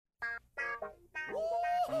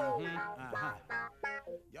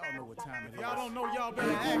Y'all know what time it is. Y'all don't know, y'all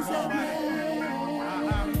better ask somebody.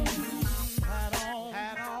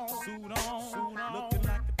 Hat on, suit on, looking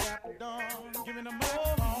like a dapper dawn, giving them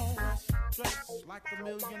all dressed like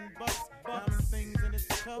 $1,000,000, diamond things in its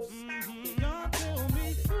cuffs. Y'all tell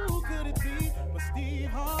me who could it be but Steve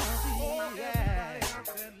Harvey? Oh, yeah. Everybody out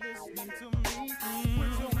there listening to me,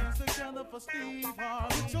 put your hands together for Steve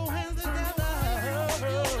Harvey. Put your hands together.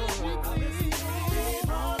 Steve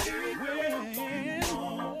Harvey.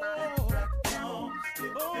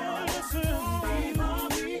 Oh, listen, Steve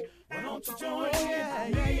Harvey. Why don't you join in?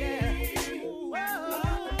 Yeah.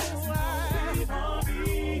 Steve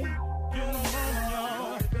Harvey. Get them on,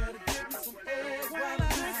 y'all. Better give me some eggs while I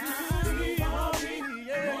listen to Steve Harvey.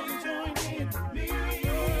 Yeah, you join in with me.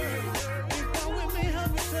 If you're with me,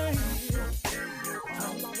 help me say,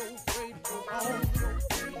 turn your radio on.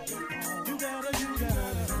 You gotta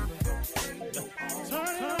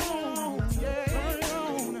turn it on. Yeah, turn it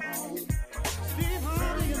on. Steve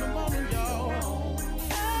Harvey in the morning, y'all.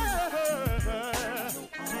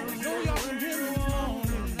 I know y'all can hear me on.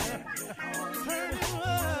 Turn it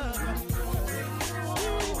up.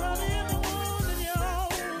 Steve Harvey in the morning, y'all.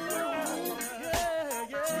 Yeah.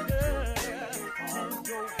 Turn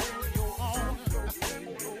your radio on.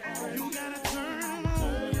 You gotta turn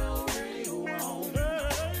your radio on.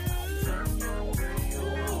 Turn your radio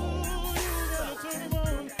on. You gotta turn it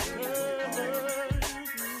on.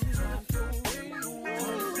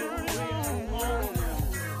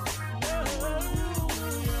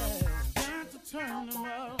 Turn them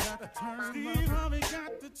up, got to turn them up. Steve Harvey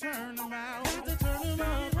got to turn them out. Got to turn them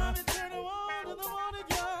up. Harvey turn them on to the morning,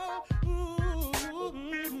 y'all.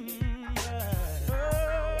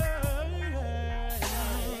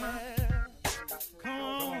 Come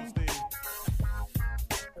on, Steve.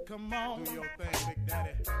 Come on, do your thing, Big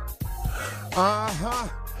Daddy.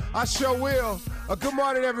 I sure will. Good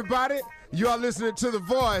morning, everybody. You are listening to The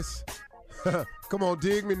Voice. Come on,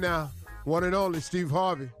 dig me now. One and only Steve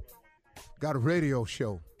Harvey. Got a radio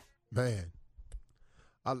show. Man,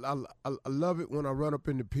 I love it when I run up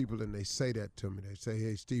into people and they say that to me. They say,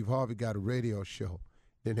 hey, Steve Harvey got a radio show.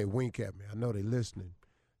 Then they wink at me. I know they listening.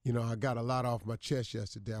 You know, I got a lot off my chest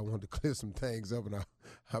yesterday. I wanted to clear some things up, and I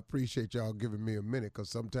appreciate y'all giving me a minute, because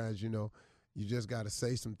sometimes, you know, you just got to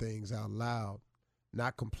say some things out loud,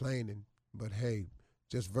 not complaining, but, hey,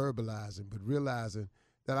 just verbalizing, but realizing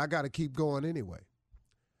that I got to keep going anyway.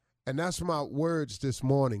 And that's my words this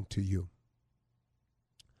morning to you,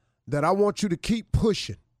 that I want you to keep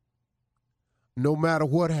pushing no matter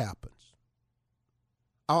what happens.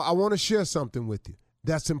 I want to share something with you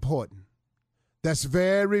that's important. That's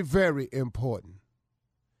very, very important.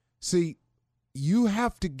 See, you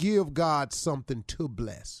have to give God something to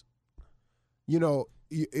bless. You know,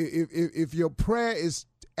 if your prayer is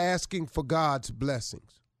asking for God's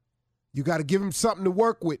blessings, you got to give him something to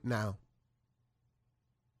work with now.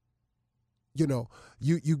 You know,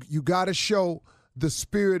 you got to show the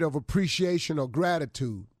spirit of appreciation or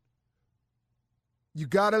gratitude. You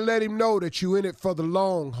got to let him know that you're in it for the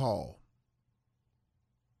long haul.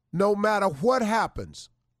 No matter what happens,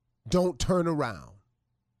 don't turn around.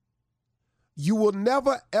 You will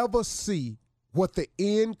never, ever see what the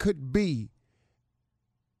end could be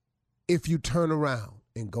if you turn around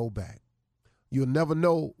and go back. You'll never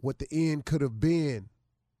know what the end could have been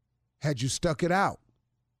had you stuck it out.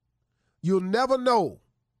 You'll never know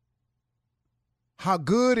how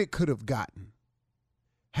good it could have gotten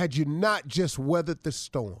had you not just weathered the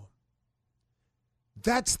storm.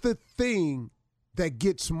 That's the thing that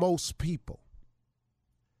gets most people.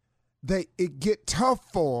 It get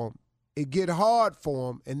tough for them, it get hard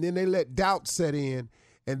for them, and then they let doubt set in,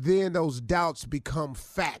 and then those doubts become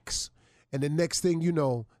facts, and the next thing you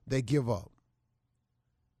know, they give up.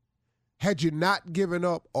 Had you not given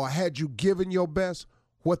up, or had you given your best,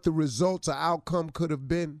 what the results or outcome could have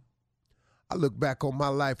been? I look back on my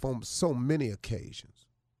life on so many occasions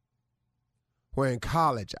where in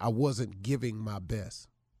college I wasn't giving my best.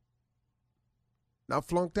 I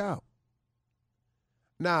flunked out.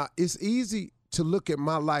 Now, it's easy to look at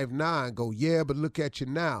my life now and go, yeah, but look at you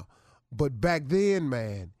now. But back then,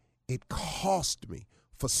 man, it cost me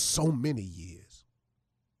for so many years.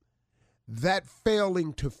 That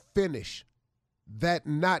failing to finish, that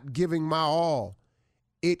not giving my all,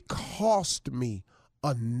 it cost me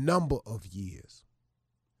a number of years.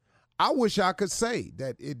 I wish I could say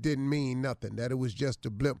that it didn't mean nothing, that it was just a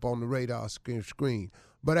blip on the radar screen.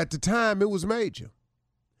 But at the time, it was major.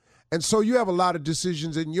 And so you have a lot of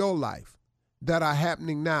decisions in your life that are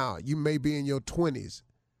happening now. You may be in your 20s,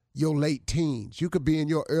 your late teens. You could be in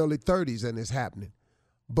your early 30s and it's happening.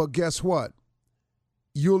 But guess what?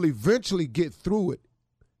 you'll eventually get through it,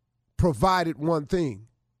 provided one thing: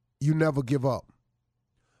 you never give up.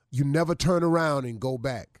 You never turn around and go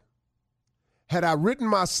back. Had I written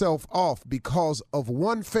myself off because of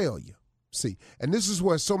one failure, see, and this is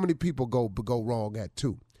where so many people go wrong at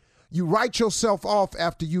too. You write yourself off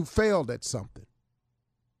after you failed at something.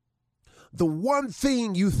 The one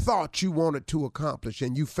thing you thought you wanted to accomplish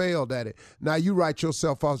and you failed at it, now you write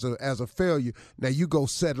yourself off as a failure. Now you go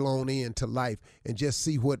settle on into life and just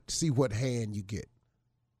see what hand you get.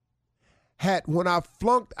 When I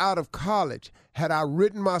flunked out of college, had I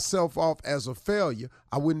written myself off as a failure,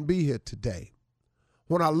 I wouldn't be here today.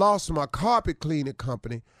 When I lost my carpet cleaning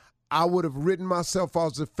company, I would have written myself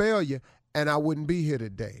off as a failure and I wouldn't be here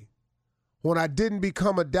today. When I didn't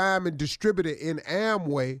become a diamond distributor in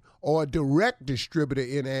Amway or a direct distributor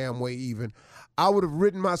in Amway even, I would have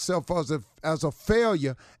written myself as a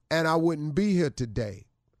failure and I wouldn't be here today.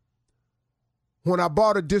 When I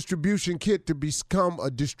bought a distribution kit to become a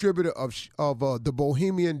distributor of the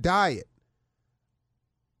Bohemian Diet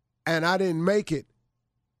and I didn't make it,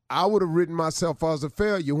 I would have written myself as a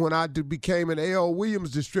failure. When I became an A.L.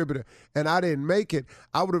 Williams distributor and I didn't make it,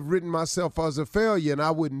 I would have written myself as a failure and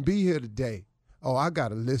I wouldn't be here today. Oh, I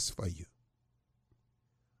got a list for you.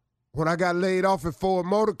 When I got laid off at Ford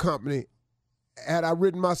Motor Company, had I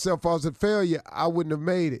written myself as a failure, I wouldn't have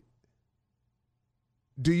made it.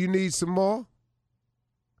 Do you need some more?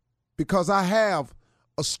 Because I have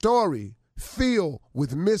a story filled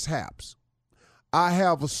with mishaps. I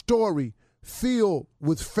have a story filled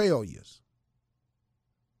with failures.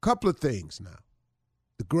 Couple of things now.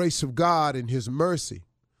 The grace of God and his mercy,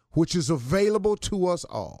 which is available to us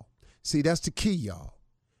all. See, that's the key, y'all.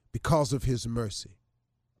 Because of his mercy.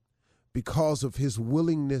 Because of his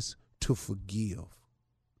willingness to forgive.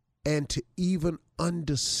 And to even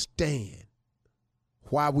understand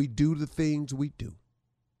why we do the things we do.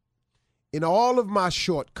 In all of my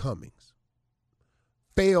shortcomings,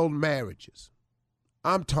 failed marriages,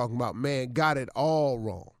 I'm talking about, man, got it all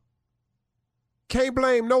wrong. Can't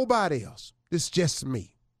blame nobody else. It's just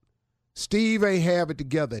me. Steve ain't have it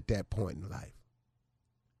together at that point in life.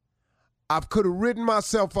 I could have written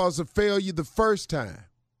myself as a failure the first time.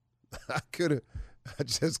 I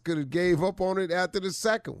just could have gave up on it after the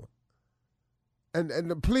second one.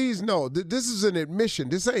 And please know, this is an admission.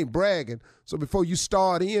 This ain't bragging. So before you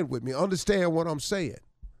start in with me, understand what I'm saying.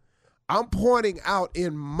 I'm pointing out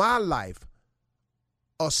in my life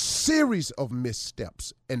a series of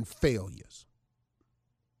missteps and failures.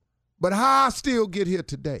 But how I still get here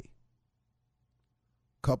today?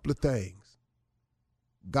 Couple of things.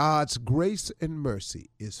 God's grace and mercy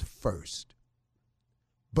is first.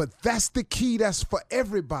 But that's the key. That's for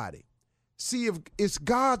everybody. See, if it's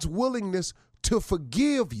God's willingness to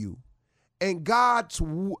forgive you and God's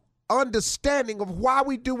understanding of why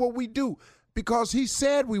we do what we do, because he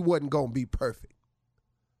said we wasn't going to be perfect.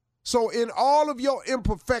 So in all of your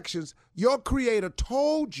imperfections, your creator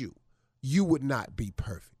told you you would not be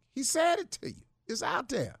perfect. He said it to you. It's out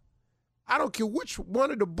there. I don't care which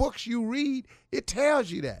one of the books you read, it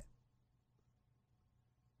tells you that.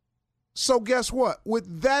 So guess what?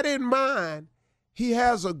 With that in mind, he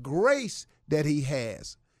has a grace that he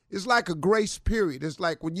has. It's like a grace period. It's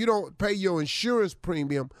like when you don't pay your insurance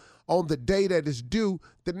premium on the day that it's due,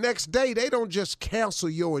 the next day they don't just cancel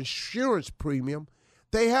your insurance premium.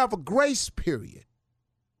 They have a grace period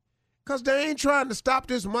because they ain't trying to stop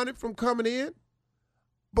this money from coming in.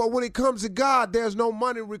 But when it comes to God, there's no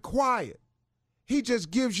money required. He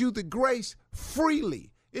just gives you the grace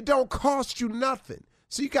freely. It don't cost you nothing.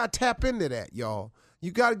 So you got to tap into that, y'all.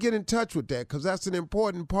 You got to get in touch with that because that's an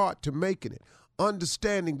important part to making it.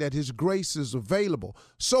 Understanding that his grace is available.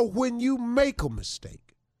 So when you make a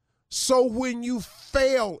mistake, so when you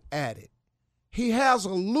fail at it, he has a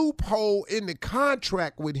loophole in the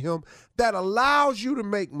contract with him that allows you to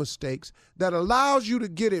make mistakes, that allows you to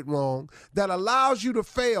get it wrong, that allows you to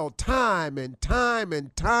fail time and time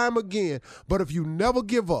and time again. But if you never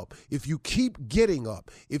give up, if you keep getting up,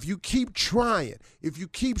 if you keep trying, if you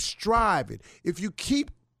keep striving, if you keep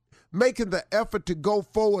making the effort to go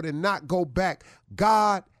forward and not go back,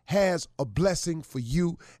 God has a blessing for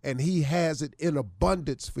you, and he has it in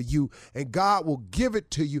abundance for you, and God will give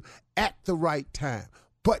it to you at the right time.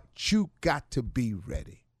 But you got to be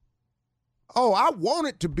ready. Oh, I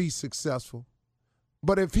wanted to be successful,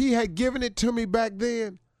 but if he had given it to me back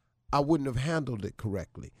then, I wouldn't have handled it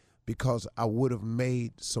correctly because I would have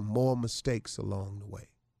made some more mistakes along the way.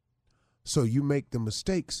 So you make the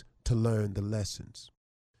mistakes to learn the lessons.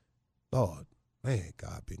 Lord, man,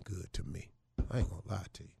 God been good to me. I ain't gonna lie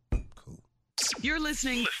to you. Cool. You're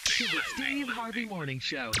listening to the Steve Harvey Morning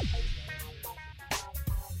Show.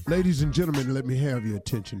 Ladies and gentlemen, let me have your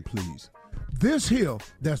attention, please. This here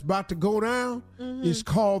that's about to go down is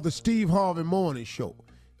called the Steve Harvey Morning Show.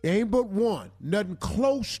 Ain't but one, nothing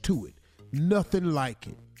close to it, nothing like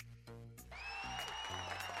it.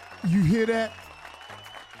 You hear that?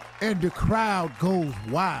 And the crowd goes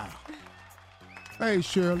wild. Hey,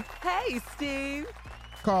 Shirley. Hey, Steve.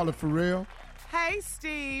 Call it for real. Hey,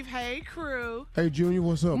 Steve. Hey, crew. Hey, Junior,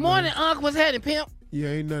 what's up, Morning, man? Unc. What's happening, pimp? Yeah,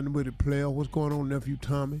 ain't nothing with it, player. What's going on, nephew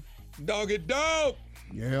Tommy? Doggy dog.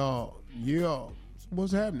 Yeah.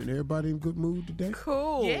 What's happening? Everybody in good mood today?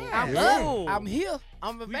 Cool. Yeah. I'm Cool. up. I'm here.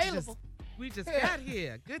 I'm available. We just got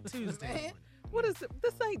here. Good Tuesday. What is it?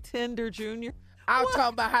 This ain't Tinder, Junior. I'm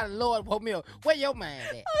talking about how the Lord woke me up. Where your mind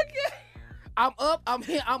at? Okay. I'm up. I'm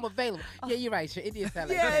here. I'm available. Yeah, you're right. Sure. It did sound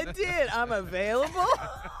like Yeah, that. it did. I'm available.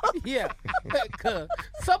 Yeah. Cause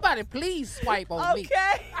somebody please swipe on me.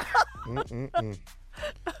 Okay.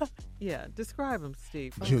 Yeah, describe him,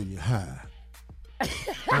 Steve. Junior, hi.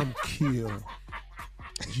 I'm Kill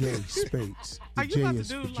J. Spates. The Are you J about to is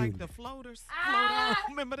do for like Junior. the floaters? Float on.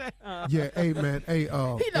 Remember that? Yeah, hey, man. Hey, He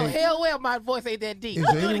know hey, hell well my voice ain't that deep. is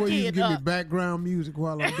there any way you can give me background music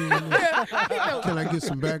while I'm doing this? know. Can I get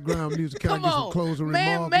some background music? Can Come I get some on, closing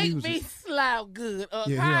man, remark make music? me sloud good. Yeah,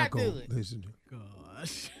 here How I I go. do it? Listen to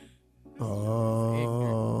Gosh.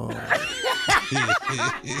 Oh.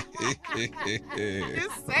 You're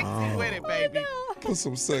sexy with it, baby. Put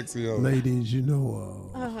some sexy on. Ladies, you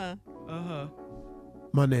know, Uh-huh.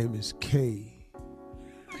 my name is K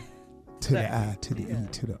to the I to the E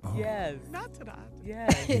to the R. Yes. Not to the eye.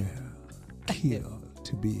 Yes. Yeah. Kill,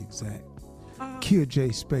 to be exact. Kill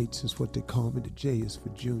J. Spates is what they call me. The J is for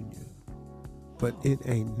Junior. But it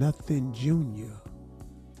ain't nothing junior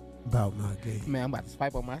about my game. Man, I'm about to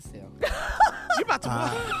swipe on myself. You about to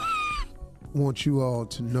I want you all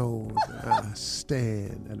to know that I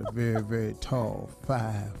stand at a very, very tall,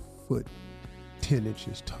 5 foot 10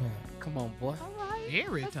 inches tall. Come on, boy. All right.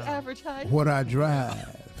 Very That's tall. average height. What I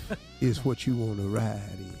drive is what you want to ride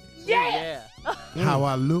in. Yeah. How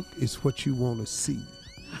I look is what you want to see.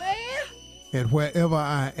 Man. And wherever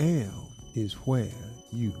I am is where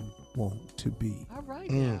you want to be. All right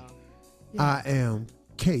now. I am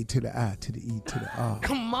K to the I to the E to the R.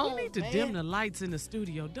 Come on, We need to man. dim the lights in the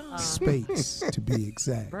studio. Done. Spates, to be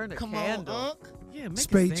exact. Burn a Come candle. on, Unc. Yeah, make it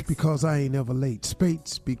Spates sexy. because I ain't never late.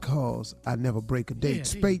 Spates because I never break a date. Yeah,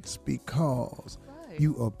 Spates because Right.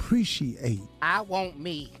 you appreciate I want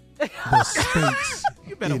me. the space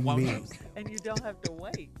You better in walk me. up. And you don't have to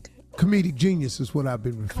wait. Comedic genius is what I've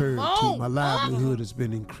been referred Come to. on, My livelihood has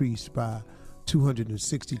been increased by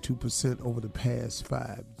 262% over the past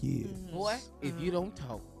 5 years. Boy, if you don't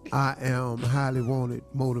talk. I am highly wanted,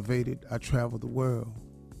 motivated. I travel the world.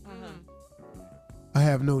 I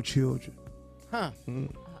have no children. Huh?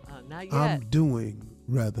 Not yet. I'm doing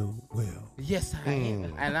rather well. Yes, I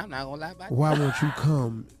am. And I'm not going to lie about Why won't you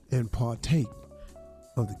come and partake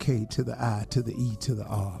of the K to the I to the E to the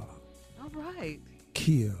R? All right.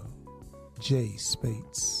 Kill J.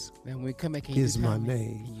 Spates. that. When we come back, can you Is do my time?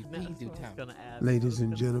 name. Can you That's please do what I was time? gonna ask. Ladies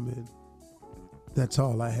and gentlemen, that's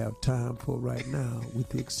all I have time for right now, with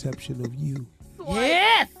the exception of you.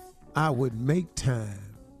 Yes! I would make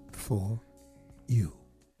time for you.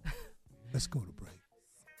 Let's go to break.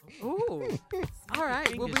 Ooh. All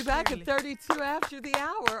right. We'll be back at 32 after the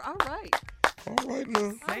hour. All right. All right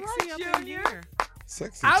now. Sexy right, up in Junior. here.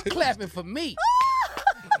 Sexy. I'm titties. clapping for me.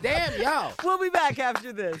 Damn, y'all. We'll be back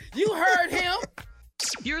after this. You heard him.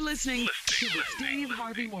 You're listening to the Steve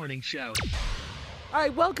Harvey Morning Show. All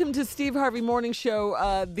right. Welcome to Steve Harvey Morning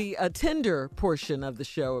Show, the Tinder portion of the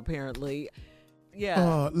show, apparently.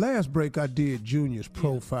 Yeah. Last break I did Junior's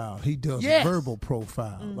profile. He does Yes. a verbal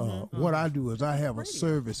profile. What I do is I have a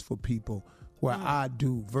service for people where I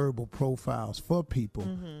do verbal profiles for people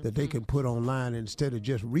that they can put online. Instead of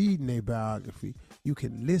just reading their biography, you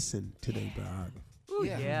can listen to their biography. Ooh,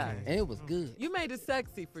 yeah. And it was good. You made it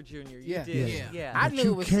sexy for Junior. You Yeah. did. Yeah. Yeah. I But knew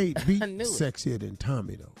you it was. can't beat I knew it. sexier than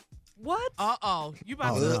Tommy, though. What? Uh-oh. You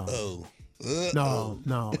about to... Oh, no.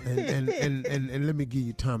 No. And let me give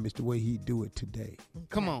you Tommy's the way he do it today.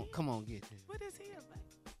 Come on, get this. What is he about?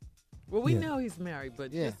 Well, we Yeah. know he's married,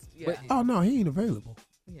 but Yeah. just, But- Oh, no, he ain't available.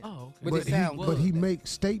 yeah. Oh, But it he, sound but good. he makes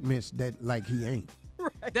statements that like he ain't.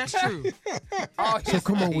 that's true. Oh, So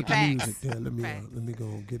come on with the Facts. music there. Let me go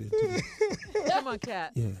and get into this. Come on,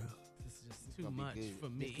 Cat. Yeah. This is just too Gonna be much good. for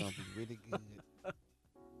It's me. gonna be really good.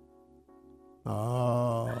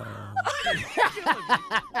 Oh.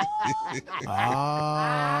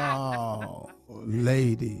 Oh.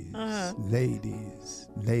 Ladies. Ladies.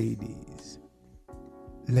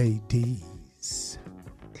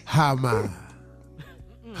 How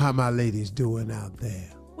my ladies doing out there?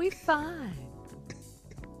 We fine.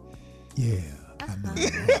 Yeah, I know.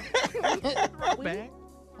 Back.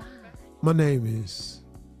 My name is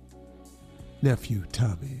Nephew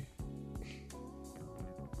Tommy.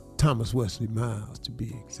 Thomas Wesley Miles, to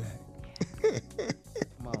be exact.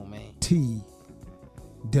 Come on, man. TWM.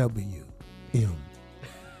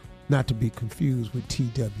 Not to be confused with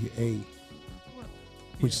TWA,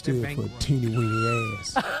 which stood for teeny weeny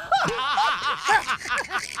ass.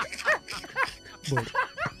 But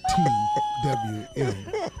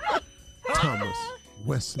TWM. Thomas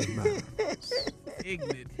Wesley Miles.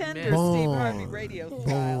 Ignorant. Tender mess. Steve Harvey radio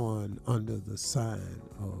style. Born under the sign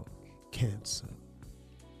of Cancer,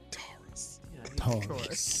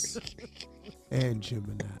 Taurus, and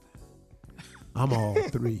Gemini. I'm all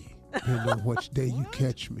three, depending on which day you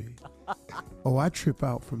catch me. Oh, I trip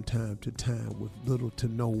out from time to time with little to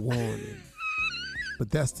no warning. But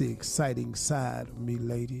that's the exciting side of me,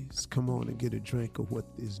 ladies. Come on and get a drink of what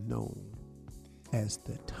is known as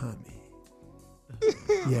the Tommy.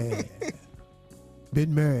 Yeah.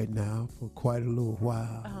 Been married now for quite a little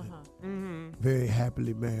while. Very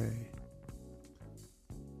happily married.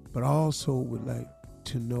 But I also would like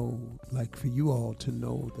to know, like for you all to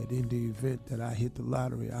know, that in the event that I hit the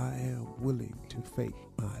lottery, I am willing to fake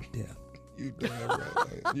my death. You damn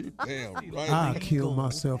right. Man. You damn right. I'll kill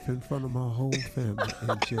myself in front of my whole family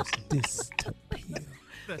and just disappear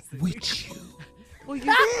with you. Well,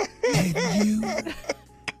 you And you.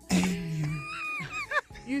 And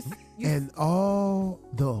you. And all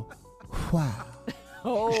the while.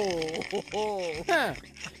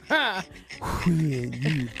 When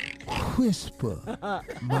you whisper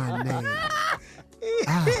my name,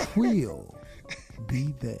 I will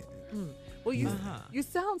be there. Well, you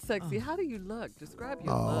sound sexy. How do you look? Describe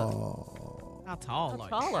your look. How tall How are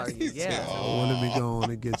tall are you? Yeah. Well, let me go on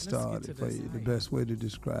and get get started to for this you. The height. best way to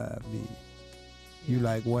describe me, you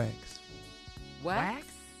like wax? Wax?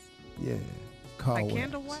 Yeah, car Like wax.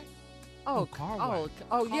 candle wax? Oh, car oh, wax.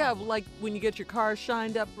 oh, yeah. Like when you get your car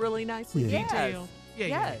shined up really nicely. Yeah. Yes. Detail. Yeah,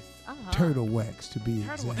 Yes. Uh-huh. Turtle wax, to be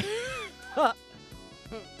Turtle exact.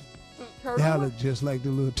 Turtle? Y'all look just like the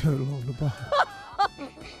little turtle on the bottom.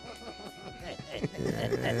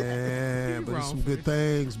 Yeah, but there's some good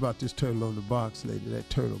things about this turtle on the box, lady. That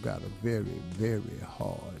turtle got a very, very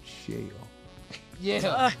hard shell.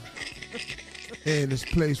 Yeah. And it's a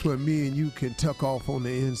place where me and you can tuck off on the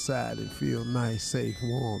inside and feel nice, safe,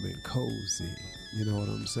 warm, and cozy. You know what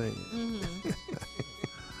I'm saying?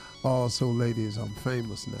 Also, ladies, I'm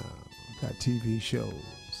famous now. Got TV shows.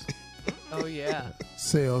 Oh, yeah.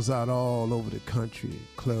 Sales out all over the country,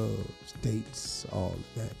 clubs, dates, all of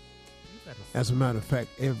that. As a matter of fact,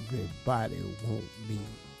 everybody want me.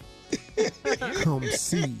 Come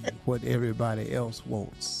see what everybody else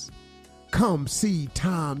wants. Come see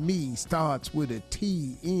Tommy starts with a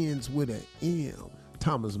T, ends with an M.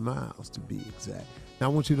 Thomas Miles, to be exact. Now, I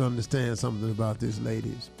want you to understand something about this,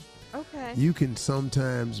 ladies. Okay. You can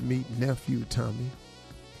sometimes meet Nephew Tommy.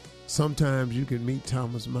 Sometimes you can meet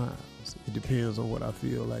Thomas Miles. It depends on what I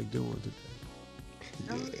feel like doing today.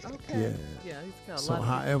 Oh, okay. Yeah. Yeah, he's got a So lot of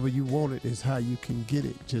however you want it is how you can get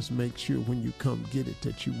it. Just make sure when you come get it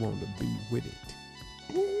that you want to be with it.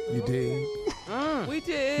 You dig? We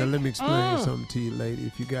did. Now let me explain something to you, lady.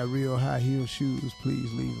 If you got real high heel shoes,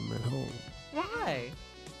 please leave them at home. Why?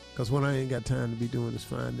 Because what I ain't got time to be doing is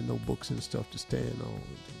finding no books and stuff to stand on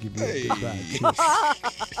to give you Hey. a goodbye kiss.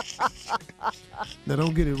 Now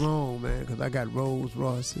don't get it wrong, man, because I got Rolls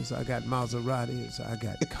Royces, I got Maseratis, I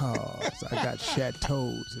got cars, I got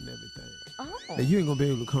chateaus and everything. Oh. Now you ain't gonna be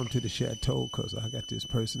able to come to the chateau because I got this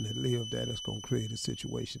person that lived there that's gonna create a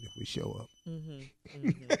situation if we show up.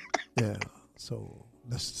 Yeah. So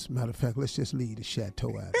let's, matter of fact, let's just leave the chateau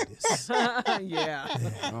out of this. Yeah.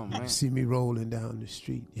 Oh, You man. see me rolling down the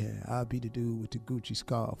street, yeah, I'll be the dude with the Gucci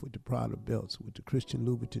scarf, with the Prada belts, with the Christian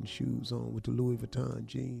Louboutin shoes on, with the Louis Vuitton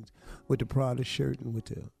jeans, with the Prada shirt, and with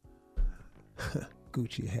the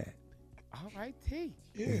Gucci hat. All right, T.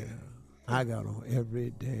 Yeah. I got on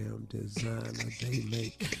every damn designer they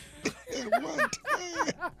make. At one time.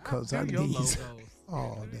 Because I Your need logos.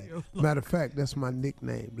 all that. Matter of fact, that's my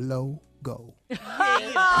nickname, Logo.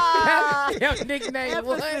 Your nickname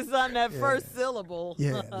was. Emphasis on that first syllable.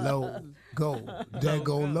 Yeah, low, go. That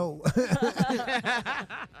go low.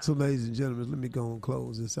 So, ladies and gentlemen, let me go and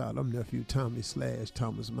close this out. I'm Nephew Tommy /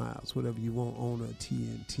 Thomas Miles, whatever you want, owner of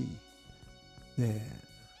TNT. Yeah.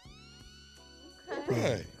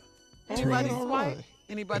 Right. Anybody All swipe? right.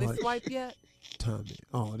 Anybody What? swipe yet? Tommy.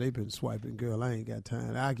 Oh, they've been swiping, girl. I ain't got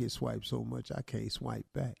time. I get swiped so much I can't swipe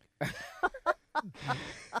back.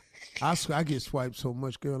 I get swiped so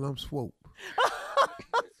much, girl, I'm swope.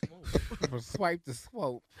 Swipe the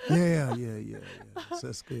swope. Yeah. So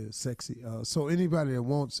that's good, sexy. So anybody that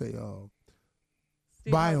wants a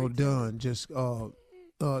Steve bio Harvey done, just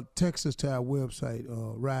text us to our website,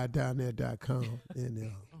 ridedownthere.com,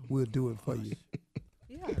 and we'll do it for you.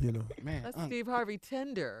 Yeah. You know. Man, That's Steve Harvey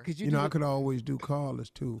Tinder. could You do know, I the- could always do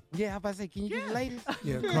callers too. Yeah, I was about to say, can you do the ladies?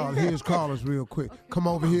 Yeah, here's callers real quick. Come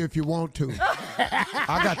over here if you want to.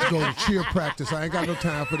 I got to go to cheer practice. I ain't got no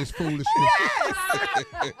time for this foolishness.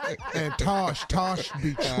 And Tosh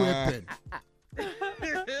be tripping.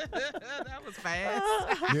 That was fast.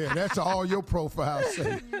 Yeah, that's all your profile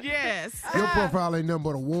say. Yes. Your profile ain't nothing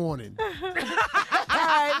but a warning. All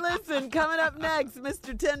right, listen, coming up next,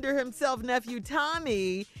 Mr. Tender himself, nephew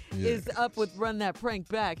Tommy, is up with Run That Prank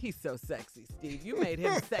Back. He's so sexy, Steve. You made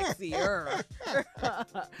him sexier.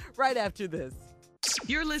 Right after this.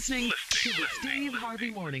 You're listening to the Steve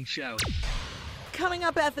Harvey Morning Show. Coming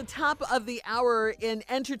up at the top of the hour in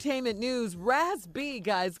entertainment news, Raz B,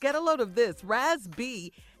 guys, get a load of this. Raz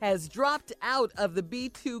B has dropped out of the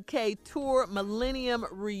B2K Tour Millennium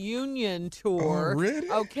Reunion Tour. Already?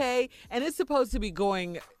 Okay? And it's supposed to be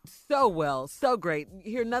going so well, so great.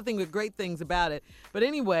 You hear nothing but great things about it. But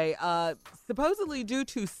anyway, supposedly due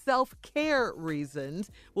to self-care reasons,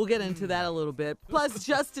 we'll get into that a little bit. Plus,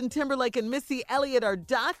 Justin Timberlake and Missy Elliott are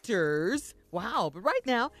doctors. Wow. But right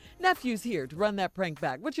now, Nephew's here to run that prank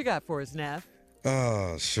back. What you got for us, Neph?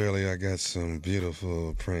 Shirley, I got some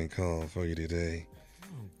beautiful prank call for you today.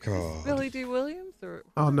 Called. Billy D. Williams? Or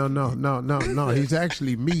Oh, no. He's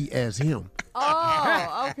actually me as him.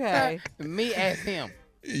 Oh, okay. Me as him.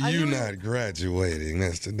 You not graduating.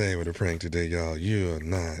 That's the name of the prank today, y'all. You're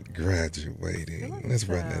not graduating. Let's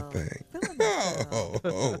run that thing.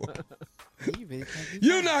 Oh. You really can't do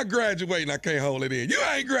You're not graduating. I can't hold it in. You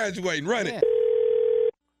ain't graduating. Run it.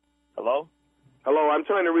 Hello? Hello, I'm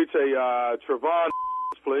trying to reach a Trevon,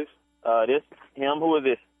 please. This him? Who is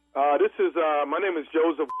this? This is my name is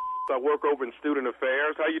Joseph. I work over in Student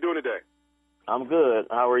Affairs. How you doing today? I'm good.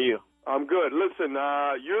 How are you? I'm good. Listen,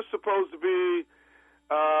 you're supposed to be.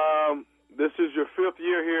 This is your 5th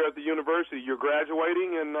year here at the university. You're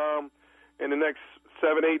graduating in the next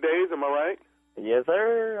 7-8 days. Am I right? Yes,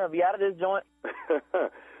 sir. I'll be out of this joint.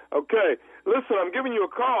 Okay. Listen, I'm giving you a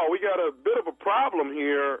call. We got a bit of a problem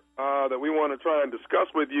here that we want to try and discuss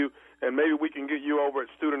with you, and maybe we can get you over at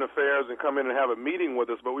Student Affairs and come in and have a meeting with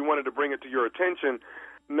us, but we wanted to bring it to your attention.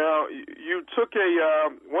 Now, you took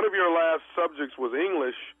one of your last subjects was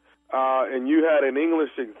English, and you had an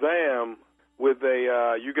English exam with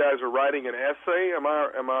you guys are writing an essay. Am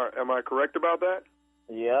I correct about that?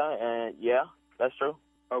 Yeah, that's true.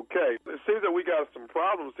 Okay. It seems that we got some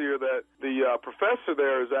problems here that the professor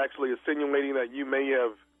there is actually insinuating that you may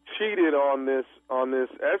have cheated on this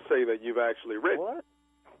essay that you've actually written. What?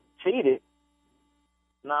 Cheated?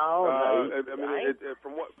 No.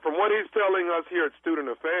 From what he's telling us here at Student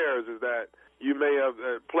Affairs is that you may have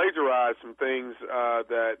plagiarized some things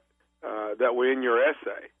that were in your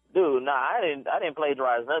essay. Dude, I didn't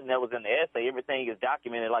plagiarize nothing that was in the essay. Everything is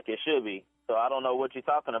documented like it should be. So I don't know what you're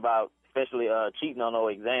talking about, especially cheating on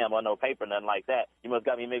no exam or no paper, nothing like that. You must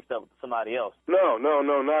got me mixed up with somebody else. No,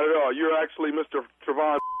 not at all. You're actually Mr.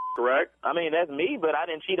 Trevon, correct? I mean, that's me, but I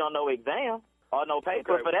didn't cheat on no exam or no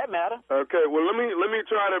paper for that matter. Okay, well, let me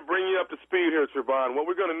try to bring you up to speed here, Trevon. What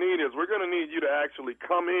we're going to need is we're going to need you to actually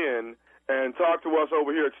come in and talk to us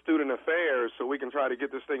over here at Student Affairs so we can try to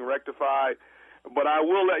get this thing rectified. But I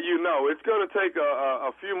will let you know, it's going to take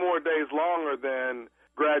a few more days longer than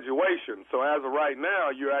graduation. So as of right now,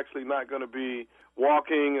 you're actually not going to be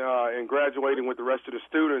walking and graduating with the rest of the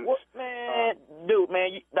students. What, man,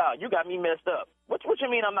 you got me messed up. What you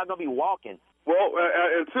mean I'm not going to be walking? Well,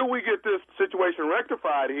 until we get this situation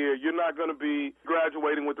rectified here, you're not going to be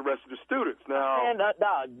graduating with the rest of the students. Now, man,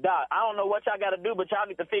 Doc, I don't know what y'all got to do, but y'all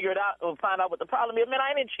need to figure it out and find out what the problem is. Man,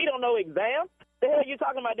 I didn't cheat on no exam. The hell you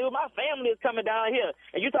talking about, dude? My family is coming down here,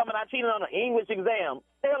 and you talking about I cheated on an English exam.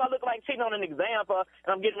 The hell I look like cheating on an exam for, and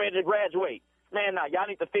I'm getting ready to graduate. Man, y'all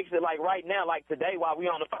need to fix it like right now, like today while we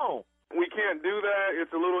on the phone. We can't do that.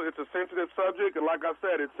 It's a sensitive subject, and like I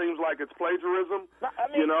said, it seems like it's plagiarism.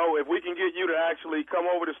 You know, if we can get you to actually come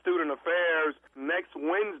over to Student Affairs next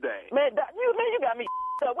Wednesday. Man, you got me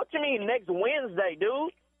up. What you mean next Wednesday,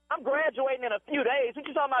 dude? I'm graduating in a few days. What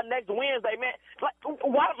you talking about next Wednesday, man? Like,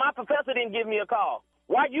 why my professor didn't give me a call?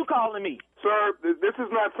 Why are you calling me? Sir, this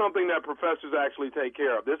is not something that professors actually take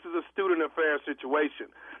care of. This is a student affairs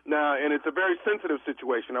situation. Now, and it's a very sensitive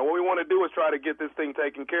situation. Now, what we want to do is try to get this thing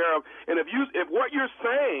taken care of. And if what you're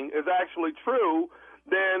saying is actually true,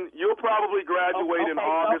 then you'll probably graduate in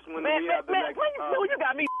August when we have the next. You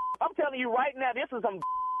got me. I'm telling you right now, this is some.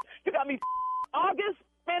 You got me. August,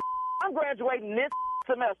 man. I'm I'm graduating this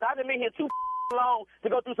semester. I've been here too long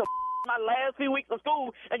to go through some my last few weeks of school,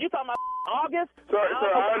 and you talking about August? Sir,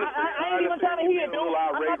 I ain't even trying to hear, dude.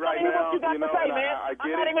 I'm not trying to hear what you got to say, man.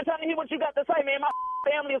 I'm not even trying to hear what you got to say, man. My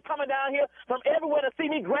family is coming down here from everywhere to see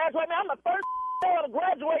me graduate. Man, I'm the first to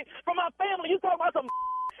graduate from my family. You talking about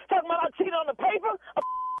talking about I cheated on the paper? A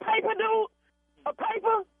paper, dude? A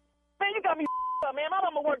paper? Man, you got me up, man. My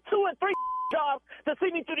mama worked 2 and 3 jobs to see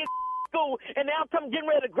me through this school, and now I'm getting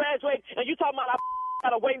ready to graduate, and you talking about I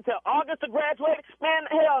gotta wait until August to graduate? Man,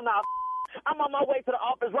 hell no. I'm on my way to the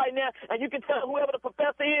office right now, and you can tell whoever the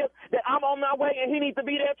professor is that I'm on my way, and he needs to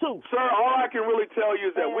be there too. Sir, all I can really tell you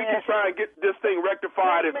is that we can try and get this thing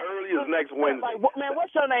rectified as early as next Wednesday. Man, what's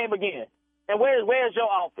your name again? And where's your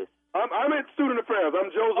office? I'm at Student Affairs. I'm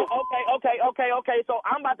Joseph. Okay. So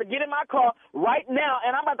I'm about to get in my car right now,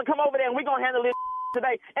 and I'm about to come over there, and we're going to handle this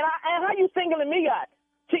today. And how you singling me out?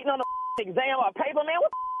 Cheating on the exam or paper, man? What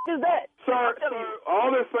is that? Sir, all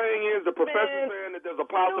they're saying is the professor's saying that there's a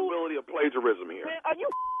possibility of plagiarism here. Man, are you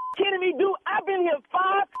kidding me, dude? I've been here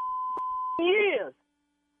 5 years.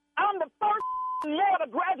 I'm the first male to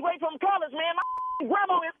graduate from college, man. My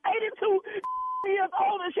grandma is 82 years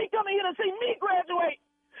old, and she coming here to see me graduate.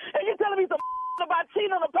 And you telling me some about cheating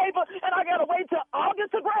on the paper, and I gotta wait till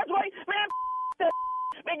August to graduate? Man, that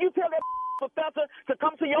man, you tell that professor to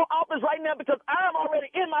come to your office right now, because I'm already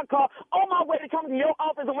in my car on my way to come to your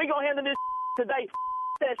office, and we gonna handle this today.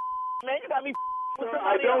 That man, you got me. Sir,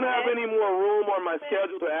 I don't have any more room on my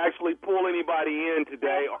schedule to actually pull anybody in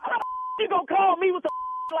today. How you gonna call me with some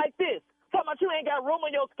like this? Talking about you ain't got room on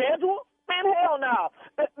your schedule? Man, hell no.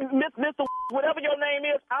 Mr. Whatever your name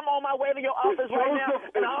is, I'm on my way to your office right now,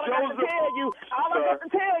 and all I got to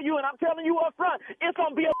tell you, and I'm telling you up front, it's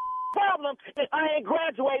gonna be a problem if I ain't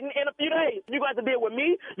graduating in a few days. You got to deal with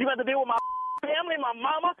me. You got to deal with my family, my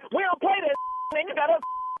mama. We don't play that, man. You got us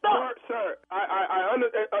stuck. Sir,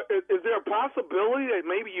 is there a possibility that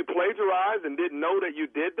maybe you plagiarized and didn't know that you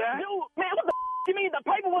did that? Dude, man, what the you mean? The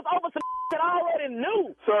paper was over some that I already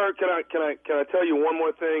knew. Sir, can I tell you one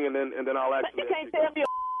more thing, and then I'll actually. You can't tell me a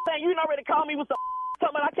thing. You already called me with some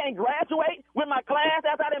something. I can't graduate with my class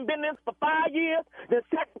after I done been this for 5 years. Then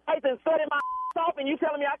sacrifice and study my off, and you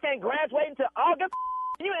telling me I can't graduate until August?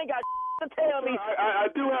 You ain't got to tell me. I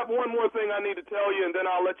do have one more thing I need to tell you, and then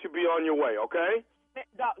I'll let you be on your way. Okay?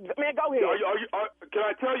 Man, go ahead. Can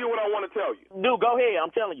I tell you what I want to tell you? Dude, go ahead.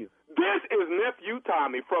 I'm telling you. This is Nephew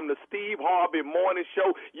Tommy from the Steve Harvey Morning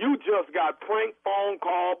Show. You just got prank phone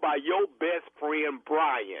called by your best friend,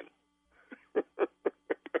 Brian.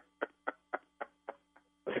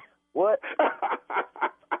 What?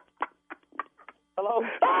 Hello?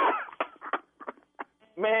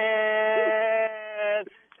 Man,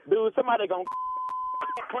 dude, somebody gonna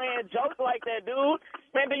playing jokes like that, dude.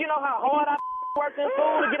 Man, do you know how hard I worked in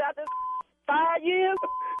school to get out this 5 years?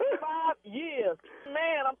 5 years.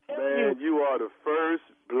 Man, I'm telling you. Man, you are the first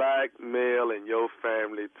black male in your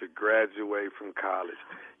family to graduate from college.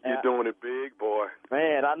 You're doing it big, boy.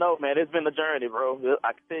 Man, I know, man. It's been a journey, bro.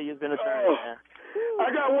 I can tell you it's been a journey, man.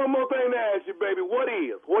 I got one more thing to ask you, baby. What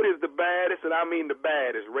is the baddest, and I mean the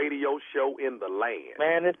baddest, radio show in the land?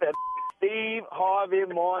 Man, it's that Steve Harvey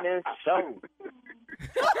Morning Show.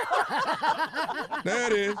 There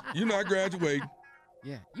it is. You're not graduating.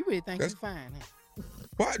 Yeah, you really think you're fine, huh?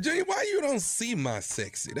 Why, Junior, why you don't see my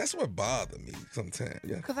sexy? That's what bothers me sometimes.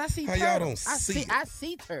 Yeah. Because I see how turtle. y'all don't see it. I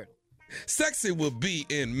see turtle. Sexy will be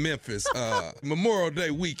in Memphis Memorial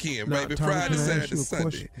Day weekend, baby. Friday, Saturday,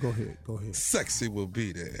 Sunday. Go ahead. Sexy will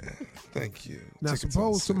be there. Thank you. Now,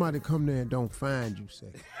 suppose somebody come there and don't find you,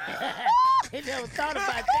 sexy. He never thought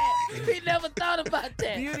about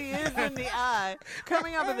that. Beauty is in the eye.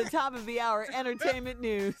 Coming up at the top of the hour, entertainment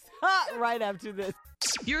news. Right after this.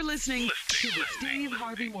 You're listening to the Steve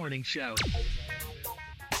Harvey Morning Show.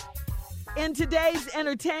 In today's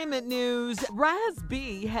entertainment news, Raz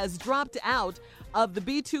B has dropped out of the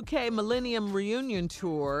B2K Millennium Reunion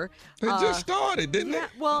Tour. It just started, didn't it?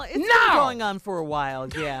 Well, it's been going on for a while,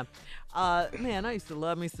 yeah. Man, I used to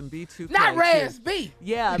love me some B2K. Not Raz B.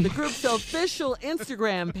 Yeah, the group's official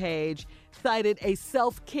Instagram page cited a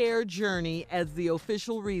self-care journey as the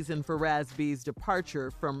official reason for Raz B's departure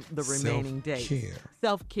from the remaining dates.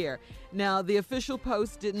 Self-care. Now, the official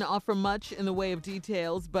post didn't offer much in the way of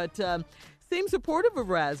details, but seemed supportive of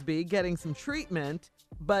Raz B getting some treatment.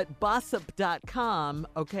 But Bossip.com,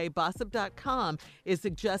 Bossip.com is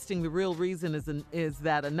suggesting the real reason is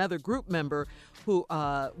that another group member who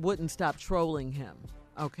wouldn't stop trolling him,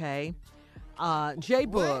 okay? J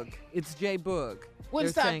Boog. It's J Boog.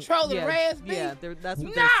 Wouldn't They're stop saying- trolling yeah, Raspy? Yeah, that's what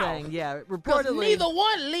No! they're saying. Yeah, Because reportedly. neither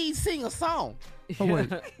one lead sing a song. Oh, wait.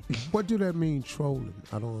 What do that mean, trolling?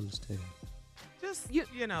 I don't understand. Just,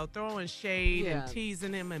 throwing shade Yeah. and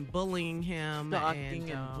teasing him and bullying him.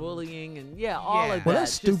 Stalking and bullying and all yeah. of Well, that.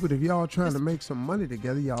 that's stupid if y'all trying to make some money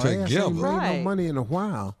together. Y'all ass Together. ain't made Right. no money in a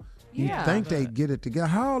while. You Yeah. think they get it together.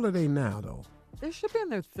 How old are they now, though? They should be in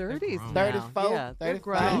their 30s grown. now. 34, Yeah, they're 35.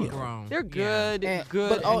 grown. Grown. They're Yeah. good, And- good,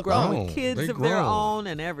 but, and grown oh, with kids they of their grown. own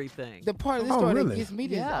and everything. The part of the Oh, story really? that gets me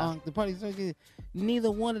Yeah. the part of the story is neither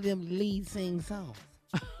one of them lead sing songs.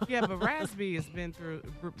 Yeah, but Raspy has been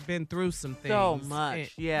through some things. So much. And-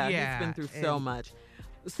 Yeah, he's been through so and- much.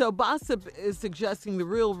 So Bossip is suggesting the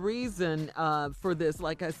real reason for this,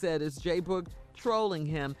 like I said, is J Boog trolling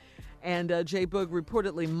him. And J Boog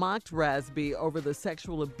reportedly mocked Raspy over the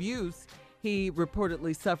sexual abuse he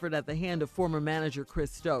reportedly suffered at the hand of former manager Chris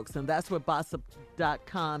Stokes. And that's what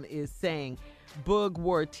Bossip.com is saying. Boog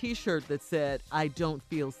wore a T-shirt that said, "I don't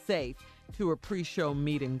feel safe," to a pre-show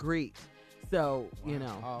meet and greet. So,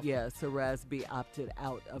 so Raspy opted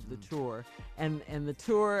out of the tour. And the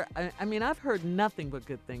tour, I mean, I've heard nothing but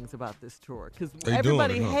good things about this tour because They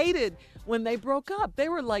everybody doing it, huh? hated when they broke up. They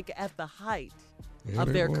were like at the height Yeah, of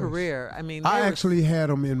they their was. career. I mean, I actually had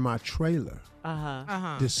them in my trailer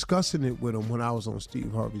Uh-huh. discussing it with them when I was on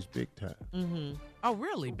Steve Harvey's Big Time. Oh,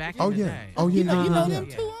 really? Back Oh, in the yeah. day? Oh, yeah, You know yeah. them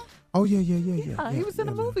too? Huh? Oh, yeah. he was in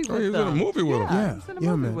a man. movie with Oh, he was them. in a movie with yeah, them. Yeah, he was in a yeah,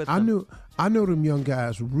 movie man. with I them. knew them young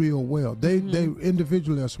guys real well. They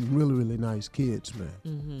individually are some really, really nice kids,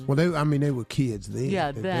 man. Well, they were kids then.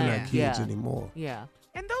 Yeah, they're then, not kids yeah. anymore. Yeah.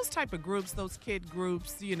 And those type of groups, those kid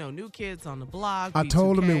groups, New Kids on the Block. I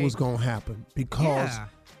told them it B2K. was going to happen because Yeah.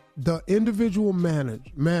 the individual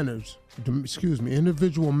manners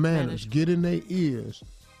get in their ears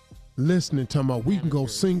listening, talking about we can go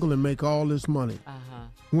single and make all this money.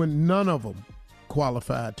 When none of them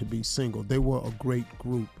qualified to be single. They were a great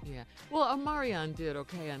group. Yeah. Well, Omarion did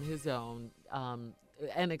okay on his own,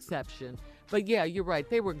 an exception. But yeah, you're right.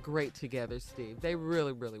 They were great together, Steve. They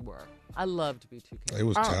really, really were. I loved B2K. They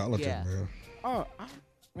was talented, yeah. man. Oh,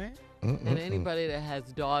 man. And anybody that has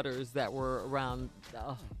daughters that were around,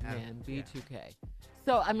 B2K.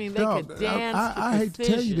 So, I mean, they could dance to I hate to tell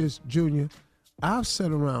you precision. this, Junior. I've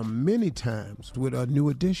sat around many times with a New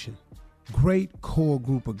Edition. Great core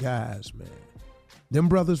group of guys, man. Them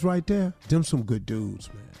brothers right there, them some good dudes,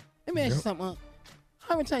 man. Let me ask you something, Unc.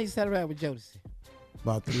 How many times you sat around with Jodeci?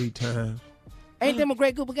 About 3 times. Ain't them a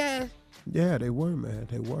great group of guys? Yeah, they were, man.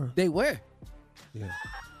 They were. They were. Yeah.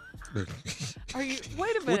 Are you?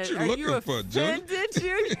 Wait a What minute. you Are looking you for, Junior? offended,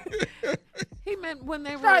 Junior? He meant when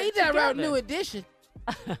they were No, he did together. around New Edition.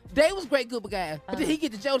 They was great group of guys. But then he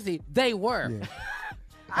get to Jodeci, they were. Yeah.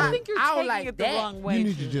 I think you're I don't taking like it the that. wrong way. You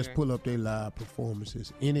need to Junior. just pull up their live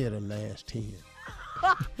performances, any of the last 10.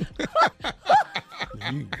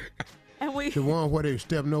 You- And we. the one where they were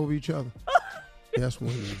stepping over each other. That's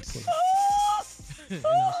when you put. In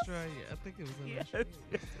Australia. I think it was in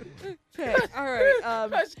Australia. Okay. All right.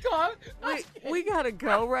 Let's go. We gotta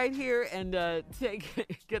go right here and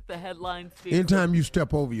get the headlines. Steve. Anytime you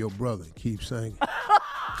step over your brother, keep singing.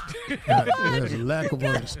 There's a lack of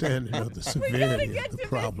understanding of the severity of the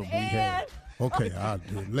problem we have. Okay, I'll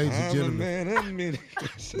do it. Ladies and I'm a gentlemen, man of many.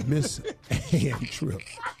 Miss Ann Tripp.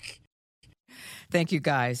 Thank you,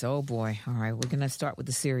 guys. Oh, boy. All right, we're going to start with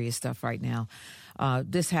the serious stuff right now.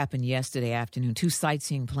 This happened yesterday afternoon. 2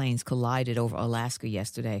 sightseeing planes collided over Alaska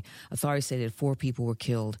yesterday. Authorities say that 4 people were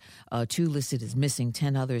killed. 2 listed as missing.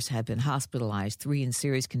 10 others have been hospitalized. 3 in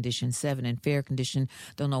serious condition, 7 in fair condition.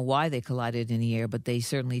 Don't know why they collided in the air, but they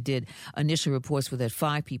certainly did. Initial reports were that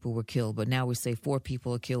 5 people were killed, but now we say 4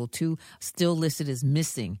 people are killed. 2 still listed as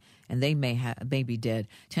missing, and they may be dead.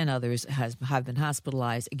 10 others have been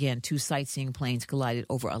hospitalized. Again, 2 sightseeing planes collided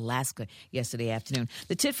over Alaska yesterday afternoon.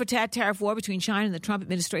 The tit-for-tat tariff war between China and the Trump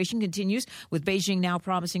administration continues, with Beijing now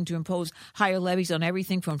promising to impose higher levies on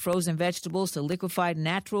everything from frozen vegetables to liquefied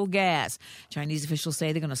natural gas. Chinese officials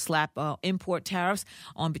say they're going to slap import tariffs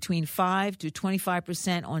on between 5 to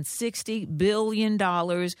 25% on $60 billion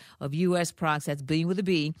of U.S. products. That's billion with a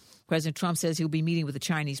B. President Trump says he'll be meeting with the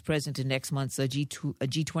Chinese president in next month's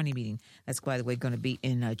G20 meeting. That's, by the way, going to be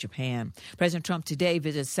in Japan. President Trump today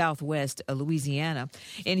visits Southwest Louisiana.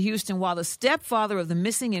 In Houston, while the stepfather of the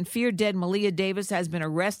missing and feared dead Malia Davis has been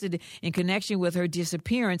arrested in connection with her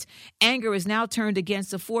disappearance, anger is now turned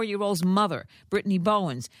against the 4-year-old's mother, Brittany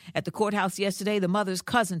Bowens. At the courthouse yesterday, the mother's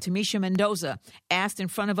cousin, Tamisha Mendoza, asked in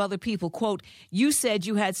front of other people, quote, "You said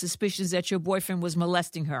you had suspicions that your boyfriend was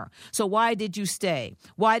molesting her. So why did you stay?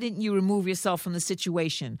 Why didn't didn't you remove yourself from the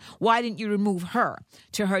situation? Why didn't you remove her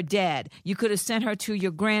to her dad? You could have sent her to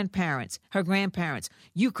your grandparents, her grandparents.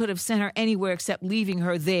 You could have sent her anywhere except leaving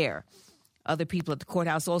her there. Other people at the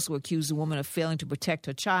courthouse also accused the woman of failing to protect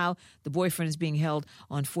her child. The boyfriend is being held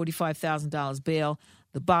on $45,000 bail.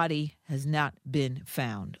 The body has not been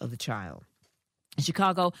found of the child. In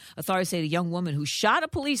Chicago, authorities say the young woman who shot a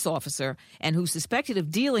police officer and who's suspected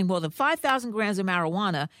of dealing more than 5,000 grams of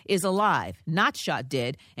marijuana is alive, not shot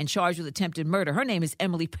dead, and charged with attempted murder. Her name is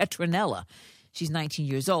Emily Petronella. She's 19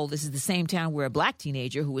 years old. This is the same town where a black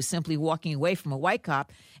teenager who was simply walking away from a white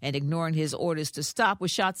cop and ignoring his orders to stop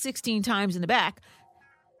was shot 16 times in the back.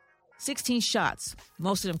 16 shots,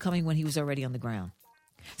 most of them coming when he was already on the ground.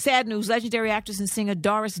 Sad news, legendary actress and singer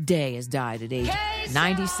Doris Day has died at age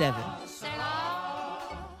 97.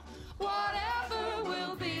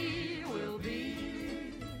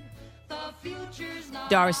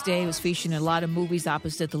 Doris Day was featured in a lot of movies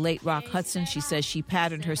opposite the late Rock Hudson. She says she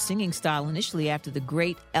patterned her singing style initially after the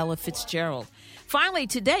great Ella Fitzgerald. Finally,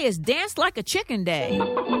 today is Dance Like a Chicken Day. I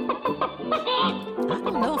don't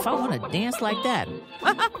know if I want to dance like that.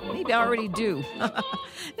 Maybe I already do.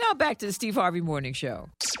 Now back to the Steve Harvey Morning Show.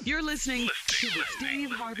 You're listening to the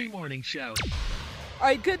Steve Harvey Morning Show. All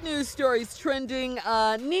right, good news stories trending.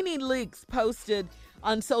 Nene Leakes posted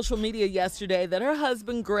on social media yesterday that her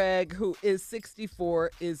husband, Greg, who is 64,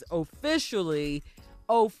 is officially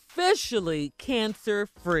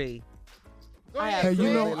cancer-free. Hey,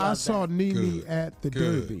 you know, I saw Nene at the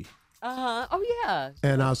Derby. Uh-huh. Oh, yeah.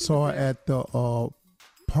 And I saw her at the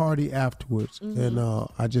party afterwards. And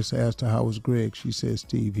I just asked her, how was Greg? She said,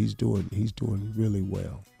 Steve, he's doing really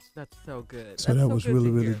well. That's so good. So that was really,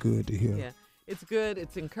 really good to hear. Yeah. It's good.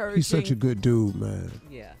 It's encouraging. He's such a good dude, man.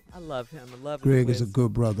 Yeah, I love him. I love Greg is a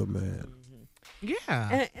good brother, man.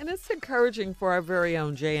 Yeah. And it's encouraging for our very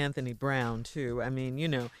own J. Anthony Brown, too. I mean, you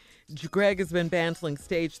know, Greg has been battling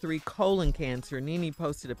stage 3 colon cancer. Nene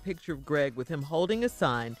posted a picture of Greg with him holding a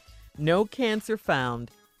sign, "No cancer found.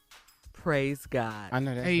 Praise God." I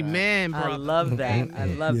know that. Amen, brother. I love that. I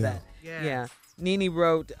love that. Yes. Yeah. Nene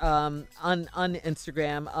wrote on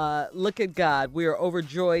Instagram, "Look at God. We are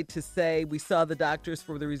overjoyed to say we saw the doctors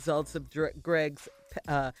for the results of Greg's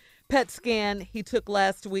PET scan he took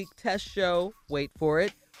last week. Test show, wait for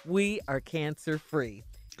it, we are cancer-free.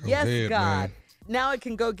 Yes, ahead, God. man. Now I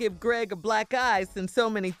can go give Greg a black eye since so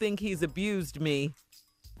many think he's abused me."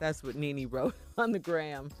 That's what Nene wrote on the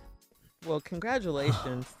gram. Well,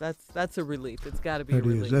 congratulations. That's a relief. It's got to be a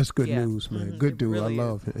relief. That's good Yeah. news, man. Mhm. Good It dude. really I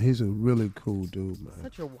love him. He's a really cool dude, man.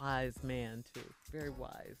 Such a wise man, too. Very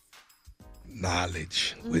wise.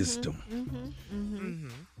 Knowledge, wisdom.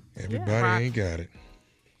 Everybody Yeah. ain't got it.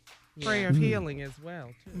 Prayer of healing as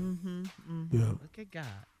well, too. Yeah. Look at God.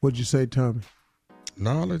 What'd you say, Tommy?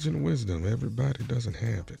 Knowledge and wisdom. Everybody doesn't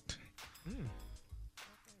have it.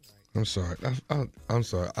 I'm sorry. I'm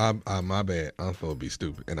sorry. I'm my bad. I'm supposed to be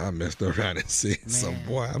stupid, and I messed around and said some.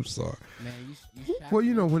 Boy, I'm sorry. Man, you Well,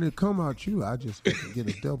 you know, when it come out you, I just have to get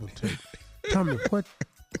a double take. Tommy,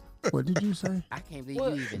 what did you say? I can't believe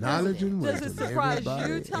Well, you even Knowledge and Does wisdom. it surprise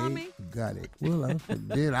Everybody you, Tommy? ain't got it. Well,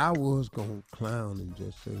 then I was going to clown and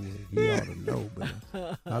just say, well, he ought to know, but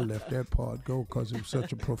I left that part go because it was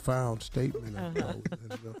such a profound statement. I thought.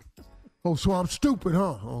 Oh, so I'm stupid,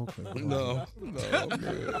 huh? Okay. No, I'm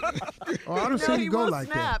good. Oh, I don't see he you go won't like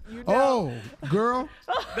snap, that. you know. Oh, girl,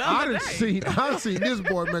 I seen this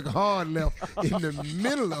boy make a hard left in the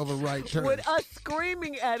middle of a right turn. With us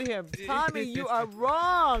screaming at him, "Tommy, you are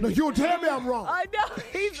wrong." No, you don't tell me I'm wrong. I know.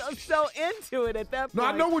 He's so into it at that point. No,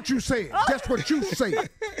 I know what you said. That's what you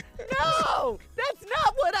said. No, that's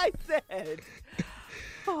not what I said.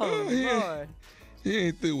 Oh, Lord. He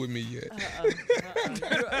ain't through with me yet.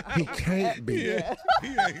 He can't be. He ain't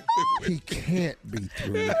through with He can't be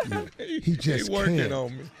through with you. He just He working can't.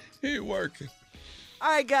 on me. He working.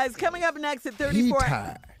 All right, guys, coming up next at He 34,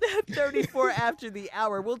 tired. 34 after the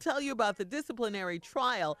hour, we'll tell you about the disciplinary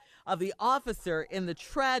trial of the officer in the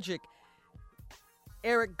tragic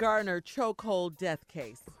Eric Garner chokehold death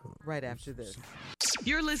case right after this.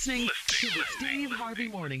 You're listening to the Steve Harvey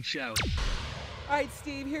Morning Show. All right,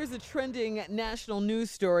 Steve, here's a trending national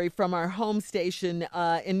news story from our home station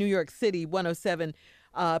in New York City,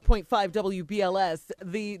 107.5 WBLS.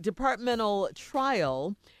 The departmental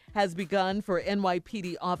trial has begun for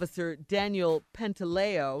NYPD officer Daniel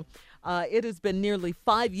Pantaleo. It has been nearly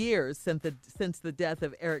 5 years since the death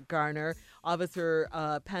of Eric Garner. Officer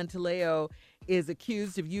Pantaleo is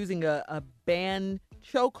accused of using a banned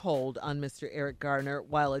chokehold on Mr. Eric Garner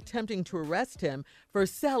while attempting to arrest him for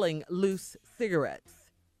selling loose cigarettes.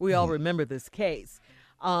 We all remember this case.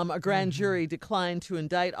 A grand jury declined to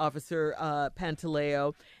indict Officer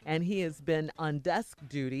Pantaleo, and he has been on desk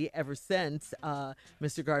duty ever since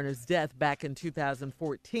Mr. Garner's death back in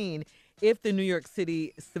 2014. If the New York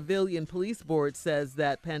City Civilian Police Board says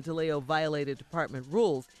that Pantaleo violated department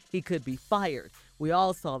rules, he could be fired. We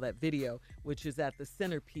all saw that video, which is at the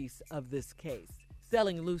centerpiece of this case.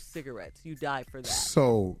 Selling loose cigarettes, you die for that.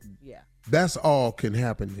 So yeah, that's all can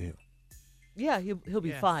happen to him. Yeah, he'll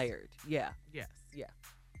be fired. Yeah. Yes. Yeah.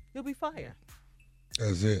 He'll be fired.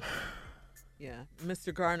 That's it. Yeah.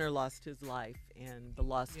 Mr. Garner lost his life and the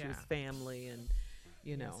loss to his family and,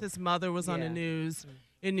 you know. His mother was on the news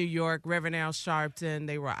in New York. Reverend Al Sharpton,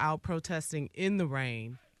 they were out protesting in the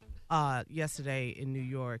rain yesterday in New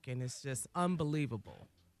York. And it's just unbelievable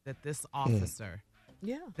that this officer,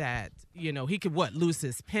 that, you know, he could, lose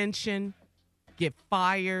his pension, get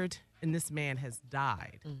fired, and this man has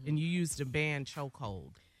died. And you used a banned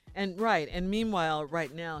chokehold. And meanwhile,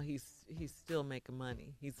 right now he's still making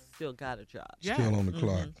money. He's still got a job. Still on the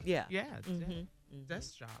clock. Yeah. Yeah.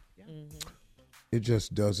 Desk job. Yeah. It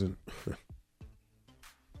just doesn't.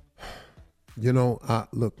 You know,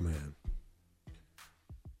 look, man.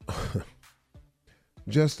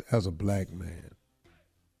 Just as a black man,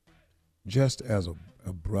 just as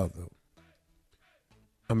a brother.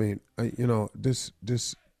 I mean, you know, this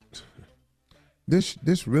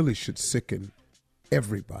really should sicken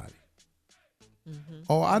everybody.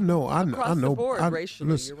 Oh, I know. Across the board, racially,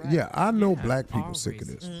 listen, you're right. Yeah, I know black people sick of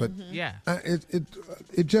this, but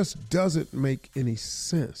it just doesn't make any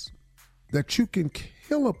sense that you can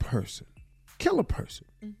kill a person,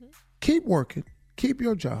 keep working, keep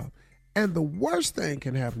your job, and the worst thing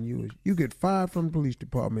can happen to you is you get fired from the police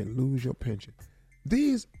department and lose your pension.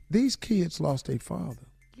 These kids lost their father.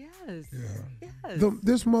 Yes. Yeah. Yes.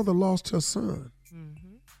 This mother lost her son.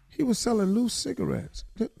 He was selling loose cigarettes.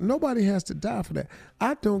 Nobody has to die for that.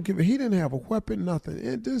 I don't give a. He didn't have a weapon, nothing.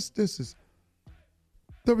 And this is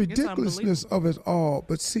the ridiculousness of it all.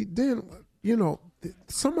 But see, then, you know,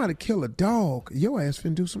 somebody kill a dog, your ass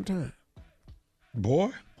finna do some time.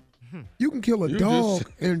 Boy. You can kill a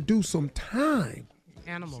dog and do some time.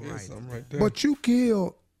 Animal rights. Right there. But you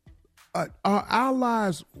kill, are our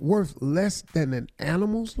lives worth less than an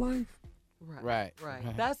animal's life? Right.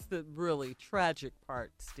 That's the really tragic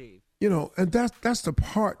part, Steve. You know, and that's the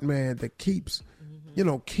part, man, that keeps, you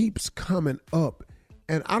know, keeps coming up.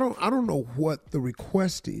 And I don't know what the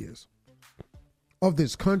request is of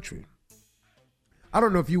this country. I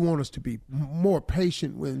don't know if you want us to be more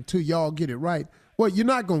patient until y'all get it right. Well, you're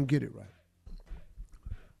not going to get it right.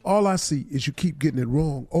 All I see is you keep getting it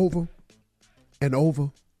wrong over and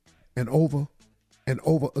over and over and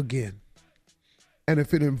over again. And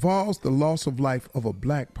if it involves the loss of life of a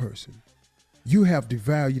black person, you have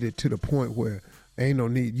devalued it to the point where ain't no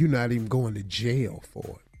need. You're not even going to jail for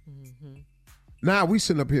it. Now we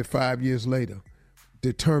sitting up here 5 years later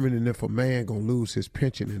determining if a man going to lose his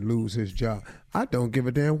pension and lose his job. I don't give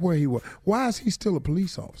a damn where he was. Why is he still a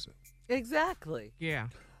police officer? Exactly. Yeah.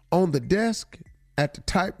 On the desk, at the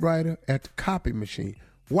typewriter, at the copy machine.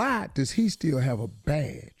 Why does he still have a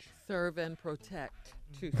badge? Serve and protect.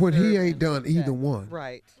 When he ain't done either one.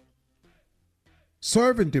 Right.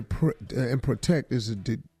 Serve and protect is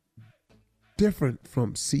different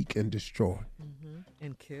from seek and destroy.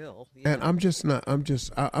 And kill. Yeah. And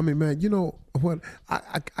I mean, man, you know what?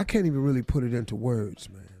 I can't even really put it into words,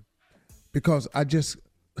 man. Because I just...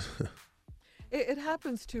 It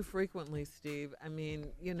happens too frequently, Steve. I mean,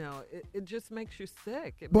 you know, it just makes you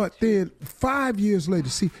sick. But then 5 years later,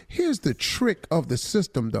 see, here's the trick of the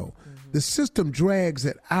system, though. The system drags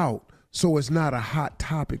it out so it's not a hot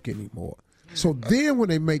topic anymore. So then when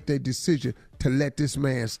they make their decision to let this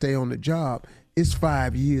man stay on the job, it's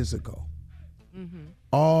 5 years ago.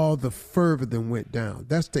 All the fervor that went down.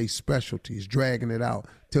 That's their specialty, is dragging it out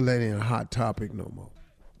till it ain't a hot topic no more.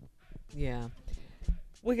 Yeah.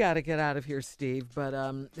 We got to get out of here, Steve, but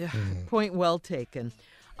point well taken.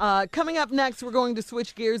 Coming up next, we're going to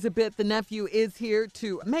switch gears a bit. The nephew is here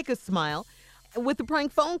to make us smile with the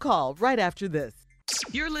prank phone call right after this.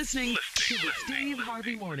 You're listening to the Steve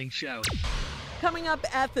Harvey Morning Show. Coming up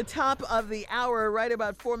at the top of the hour, right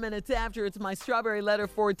about 4 minutes after, it's my strawberry letter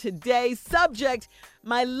for today. Subject,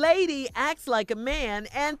 my lady acts like a man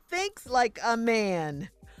and thinks like a man.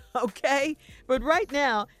 Okay? But right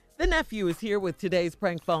now, the nephew is here with today's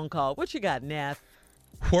prank phone call. What you got, Neff?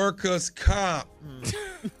 Workers' comp.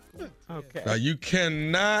 Okay. Now, you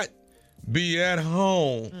cannot be at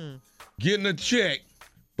home getting a check,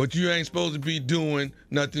 but you ain't supposed to be doing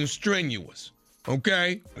nothing strenuous.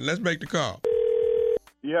 Okay? Let's make the call.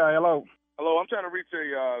 Yeah, hello. Hello, I'm trying to reach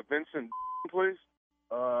a Vincent, please.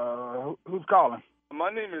 Who's calling? My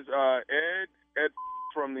name is Ed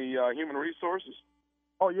from the Human Resources.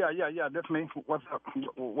 Oh, yeah, that's me. What's up?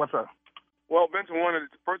 Well, Benson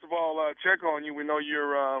wanted to, first of all, check on you. We know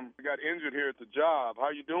you're got injured here at the job. How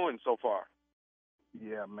you doing so far?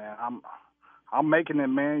 Yeah, man, I'm making it,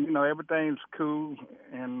 man. You know, everything's cool,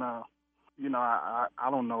 and you know, I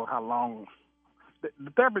don't know how long.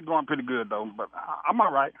 The therapy's going pretty good though, but I'm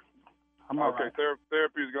all right. I'm all right. Okay,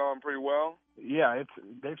 therapy's going pretty well. Yeah,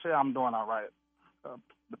 they say I'm doing all right.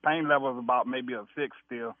 The pain level is about maybe a 6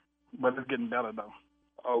 still, but it's getting better though.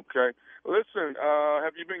 Okay. Listen,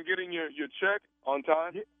 have you been getting your check on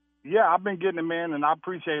time? Yeah, I've been getting it, man, and I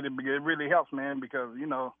appreciate it because it really helps, man, because, you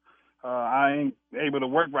know, I ain't able to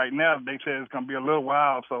work right now. They say it's going to be a little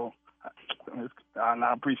while, so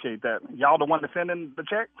I appreciate that. Y'all the one to send in the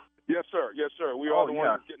check? Yes, sir. Yes, sir. We are the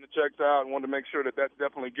ones getting the checks out and want to make sure that that's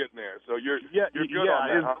definitely getting there. So you're good on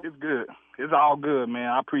that, huh? It's good. It's all good, man.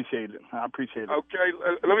 I appreciate it. Okay,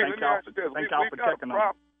 let me ask you this. Thank y'all for checking on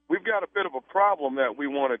me. We've got a bit of a problem that we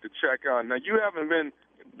wanted to check on. Now, you haven't been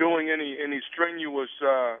doing any strenuous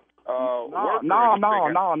work. No.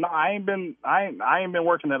 I ain't been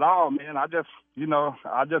working at all, man. I just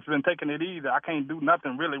been taking it easy. I can't do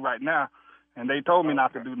nothing really right now, and they told me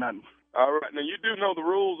not to do nothing. All right. Now, you do know the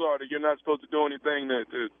rules are that you're not supposed to do anything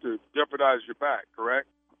to jeopardize your back, correct?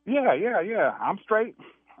 Yeah. I'm straight.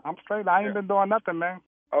 I ain't been doing nothing, man.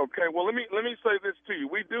 Okay. Well, let me say this to you.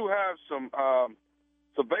 We do have some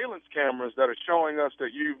surveillance cameras that are showing us that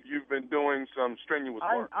you've been doing some strenuous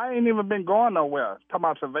work. I ain't even been going nowhere. Talking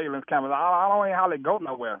about surveillance cameras, I don't even hardly go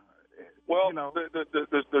nowhere. Well, you know,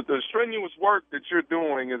 the strenuous work that you're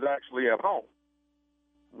doing is actually at home.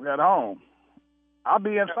 At home. I'll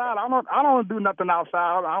be inside. I don't do nothing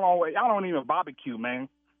outside. I don't even barbecue, man.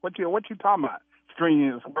 What you talking about?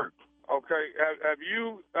 Strenuous work. Okay. Have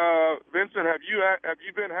you, Vincent? Have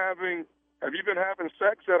you been having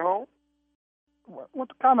sex at home? What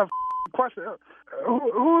kind of question?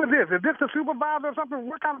 Who is this? Is this the supervisor or something?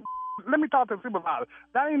 What kind of? Let me talk to the supervisor.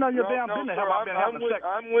 That ain't none of your damn business. Sir,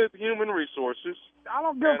 I'm with Human Resources. I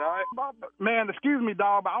don't give about, man, excuse me,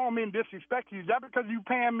 dog, but I don't mean disrespect you. Just because you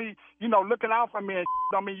paying me, you know, looking out for me and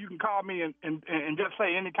don't mean you can call me and just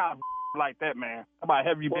say any kind of like that, man. About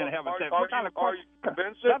have you been having sex? What kind of question?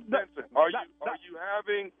 Vincent, are you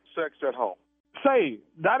having sex at home? Say,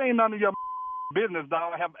 that ain't none of your business,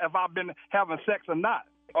 dog, if I've been having sex or not.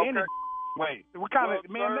 Okay. Any way. What kind of,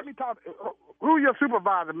 man, let me talk. Who your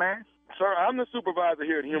supervisor, man? Sir, I'm the supervisor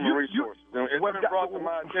here at Human Resources. It's been brought to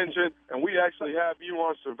my attention, and we actually have you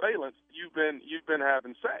on surveillance. You've been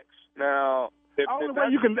having sex. Now, I know there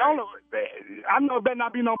better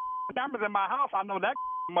not be no cameras in my house. I know that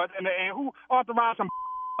much. And who authorized some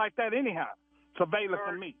like that anyhow? Surveillance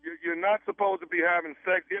sir, on me. You're not supposed to be having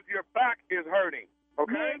sex if your back is hurting.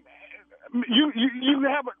 Okay. Man, you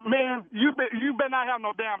have man. You better not have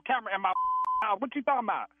no damn camera in my house. What you talking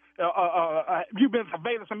about? You been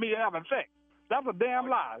surveillance me having sex? That's a damn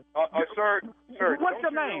lie. Sir. What's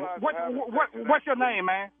your name? What's your name,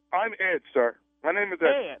 man? I'm Ed, sir. My name is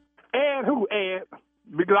Ed. Ed who? Ed?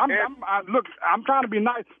 Because I'm trying to be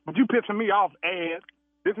nice, but you pissing me off, Ed.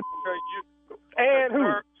 This is Ed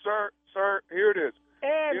who? Sir, here it is.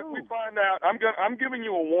 Ed if who? we find out, I'm giving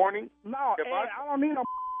you a warning. No, Ed, I don't need no.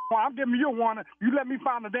 I'm giving you a warning. You let me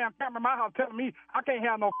find the damn camera in my house telling me I can't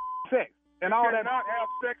have no sex. And all that. Cannot have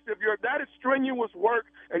sex if that is strenuous work,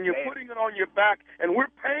 and you're putting it on your back, and we're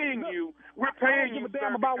paying you. We're paying you. I don't give a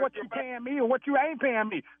damn about what you paying me or what you ain't paying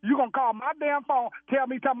me. You gonna call my damn phone, tell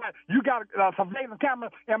me talking about you got a surveillance camera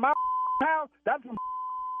in my house? That's some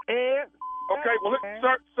Ed. Okay, well,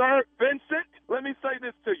 sir, Vincent, let me say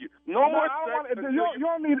this to you. No more sex. You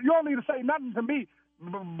don't need to say nothing to me,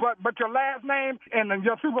 but your last name and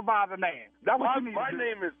your supervisor name. That's what you need. My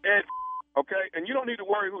name is Ed. Okay, and you don't need to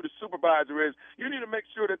worry who the supervisor is. You need to make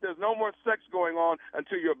sure that there's no more sex going on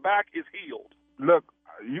until your back is healed. Look,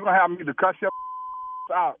 you gonna have me to cuss your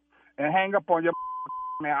out and hang up on your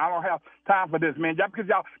man. I don't have time for this, man. Just because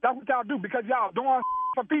that's what y'all do. Because y'all doing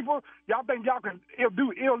for people, y'all think y'all can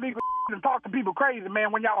do illegal and talk to people crazy,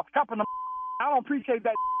 man. When y'all helping them, I don't appreciate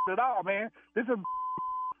that at all, man. This is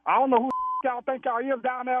I don't know who y'all think y'all is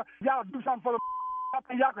down there. Y'all do something for the. I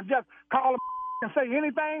think y'all can just call them and say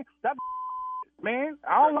anything. That. Man,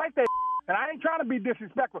 I don't like that, and I ain't trying to be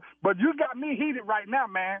disrespectful, but you got me heated right now,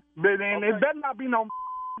 man. But it better not be no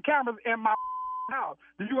cameras in my house.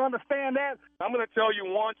 Do you understand that? I'm going to tell you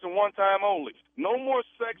once and one time only. No more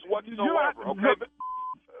sex whatsoever, okay?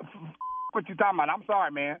 What you talking about? I'm sorry,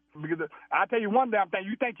 man. Because I tell you one damn thing.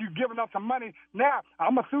 You think you giving us some money? Now,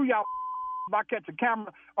 I'm going to sue y'all I catch a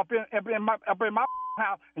camera up in my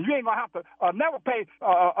house, and you ain't gonna have to never pay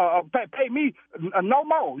me no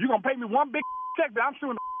more. You gonna pay me one big check, but I'm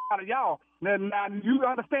suing the out of y'all. Now you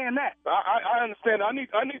understand that? I understand. I need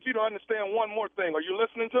you to understand one more thing. Are you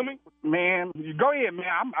listening to me? Man, you go ahead,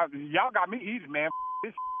 man. Y'all got me heated, man.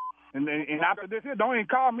 This and after this here, don't even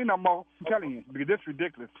call me no more. I'm telling you, because this is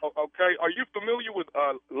ridiculous. Okay. Are you familiar with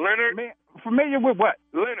Leonard? Man, familiar with what?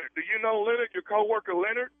 Leonard. Do you know Leonard, your coworker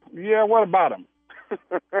Leonard? Yeah, what about him?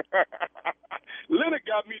 Leonard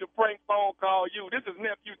got me to prank phone call you. This is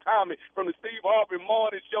nephew Tommy from the Steve Harvey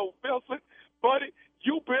Morning Show. Wilson, buddy,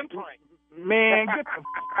 you been pranked. Man, get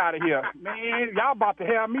the out of here. Man, y'all about to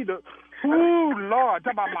have me to... Ooh, Lord,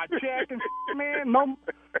 talk about my check and man. No,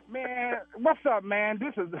 man, what's up, man?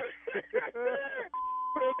 This is...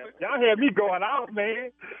 Y'all had me going out,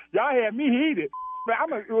 man. Y'all had me heated. Man, I'm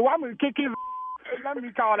gonna kick his... Let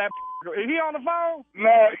me call that... Is he on the phone?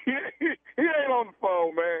 No, he ain't on the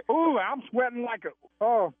phone, man. Ooh, I'm sweating like a...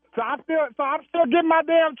 Oh, so I'm still getting my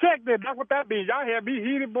damn check then. That's what that means. Y'all had me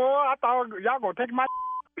heated, boy. I thought y'all gonna take my...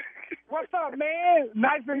 What's up, man?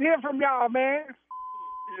 Nice to hear from y'all, man.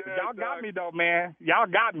 Yeah, y'all got me, though, man. Y'all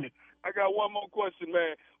got me. I got one more question,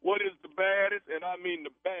 man. What is the baddest, and I mean the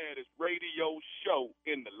baddest, radio show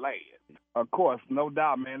in the land? Of course, no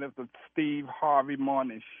doubt, man. It's the Steve Harvey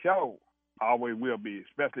Morning Show. Always will be,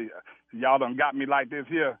 especially y'all done got me like this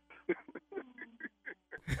here.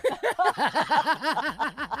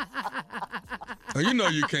 You know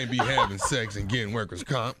you can't be having sex and getting workers'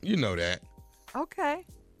 comp. You know that. Okay.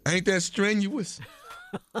 Ain't that strenuous?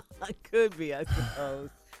 Could be, I suppose.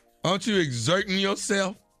 Aren't you exerting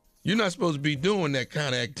yourself? You're not supposed to be doing that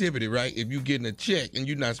kind of activity, right? If you're getting a check and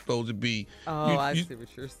you're not supposed to be. Oh, I see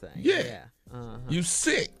what you're saying. Yeah. Uh-huh. You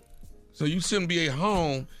sick. So you shouldn't be at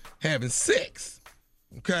home having sex.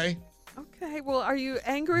 Okay? Okay, well, are you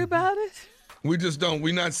angry about it?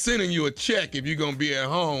 We're not sending you a check if you're going to be at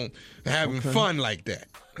home having fun like that.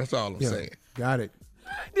 That's all I'm saying. Got it.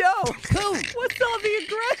 Yo, what's all the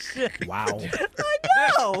aggression? Wow.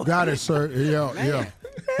 I know. Got it, sir. Yeah.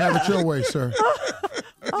 Have it your way, sir.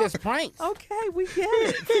 It's just pranks. Okay, we get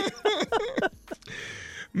it.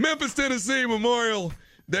 Memphis, Tennessee Memorial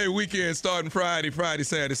Day weekend starting Friday,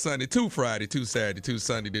 Saturday, Sunday. 2 Friday, 2 Saturday, 2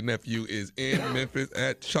 Sunday. The nephew is in Memphis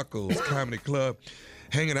at Chuckles Comedy Club,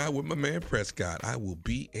 hanging out with my man Prescott. I will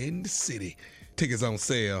be in the city. Tickets on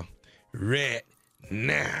sale right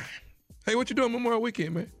now. Hey, what you doing Memorial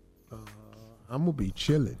Weekend, man? I'm gonna be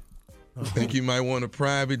chilling. Think you might want a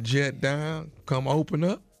private jet down? Come open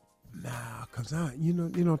up? Nah, cause you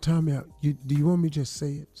know, Tommy. Do you want me to just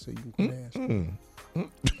say it so you can ask?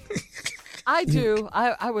 I do.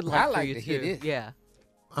 I would like, I like for you to hear this. Yeah.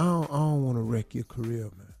 I don't want to wreck your career,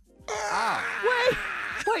 man.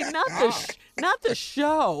 Wait, not the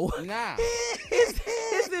show. Nah.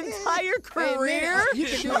 His entire career. You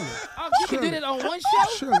can do it. You can do it on one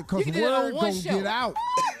show? Surely, because You can do it on word one gonna show. get out.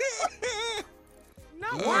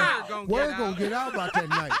 Word gonna get out about that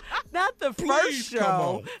night. Not the first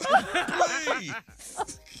show. Please.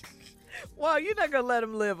 Well, you're not going to let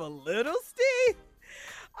him live a little, Steve?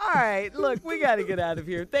 All right, look, we got to get out of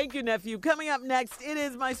here. Thank you, nephew. Coming up next, it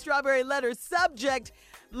is my strawberry letter subject.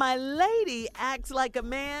 My lady acts like a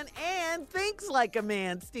man and thinks like a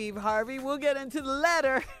man, Steve Harvey. We'll get into the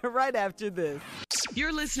letter right after this.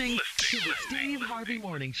 You're listening to the Steve Harvey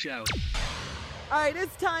Morning Show. All right,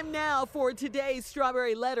 it's time now for today's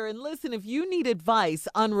Strawberry Letter. And listen, if you need advice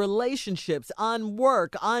on relationships, on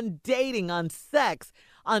work, on dating, on sex,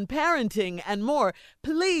 on parenting, and more,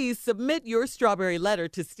 please submit your Strawberry Letter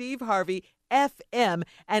to Steve Harvey FM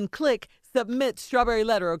and click Submit Strawberry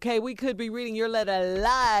Letter, okay? We could be reading your letter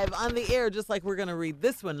live on the air, just like we're going to read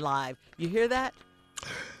this one live. You hear that?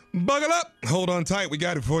 Buckle up. Hold on tight. We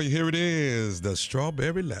got it for you. Here it is, the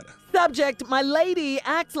Strawberry Letter. Subject, my lady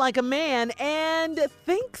acts like a man and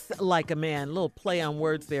thinks like a man. A little play on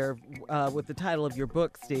words there with the title of your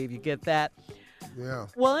book, Steve. You get that? Yeah.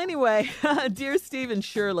 Well, anyway, dear Steve and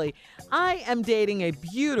Shirley, I am dating a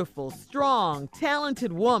beautiful, strong,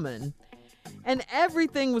 talented woman, and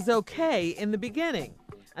everything was okay in the beginning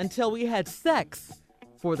until we had sex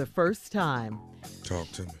for the first time.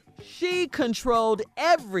 Talk to me. She controlled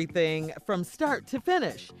everything from start to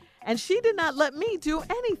finish, and she did not let me do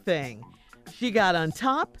anything. She got on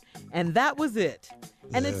top, and that was it.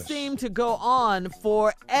 And it seemed to go on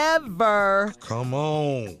forever. Come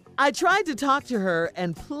on. I tried to talk to her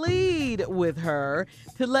and plead with her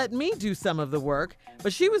to let me do some of the work,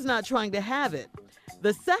 but she was not trying to have it.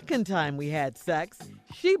 The second time we had sex,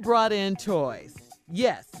 she brought in toys.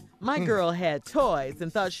 Yes, my girl had toys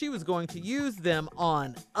and thought she was going to use them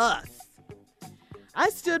on us. I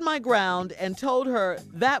stood my ground and told her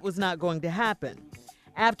that was not going to happen.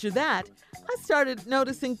 After that, I started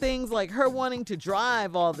noticing things like her wanting to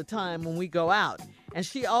drive all the time when we go out. And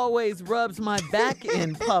she always rubs my back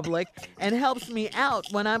in public and helps me out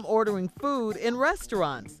when I'm ordering food in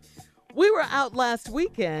restaurants. We were out last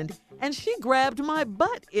weekend and she grabbed my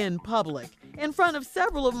butt in public in front of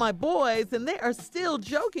several of my boys, and they are still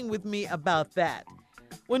joking with me about that.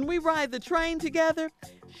 When we ride the train together,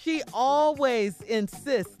 she always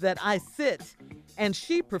insists that I sit, and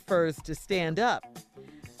she prefers to stand up.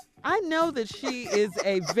 I know that she is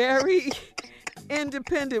a very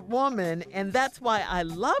independent woman, and that's why I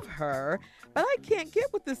love her, but I can't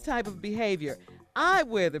get with this type of behavior. I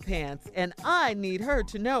wear the pants, and I need her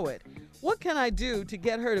to know it. What can I do to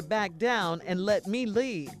get her to back down and let me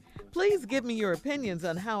lead? Please give me your opinions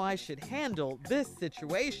on how I should handle this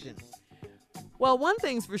situation. Well, one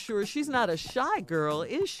thing's for sure, she's not a shy girl,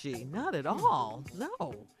 is she? Not at all.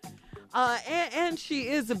 No. And she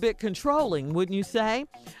is a bit controlling, wouldn't you say?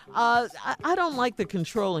 I don't like the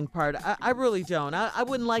controlling part. I really don't. I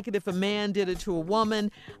wouldn't like it if a man did it to a woman.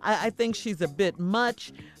 I think she's a bit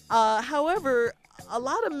much. However, a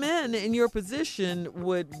lot of men in your position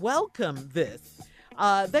would welcome this.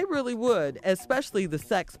 They really would, especially the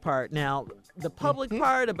sex part. Now, the public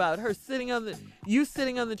part about her sitting on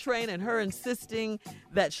the train and her insisting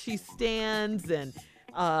that she stands and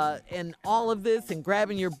all of this and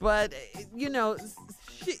grabbing your butt, you know,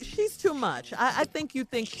 she's too much. I think you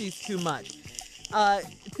think she's too much,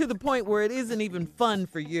 to the point where it isn't even fun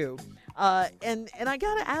for you. And I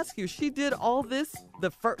gotta ask you, she did all this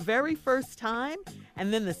the very first time,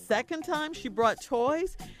 and then the second time she brought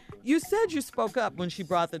toys. You said you spoke up when she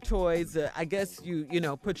brought the toys. I guess you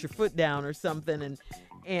put your foot down or something,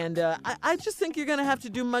 and I just think you're going to have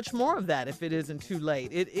to do much more of that if it isn't too late.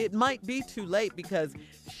 It might be too late because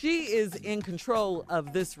she is in control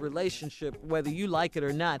of this relationship, whether you like it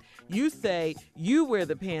or not. You say you wear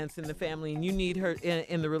the pants in the family and you need her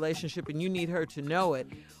in the relationship and you need her to know it.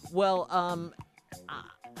 Well,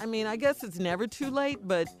 I mean, I guess it's never too late,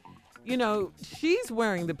 but, you know, she's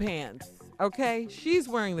wearing the pants. Okay, she's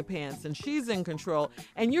wearing the pants and she's in control,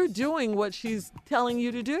 and you're doing what she's telling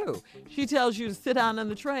you to do. She tells you to sit down on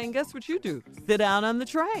the train. Guess what you do? Sit down on the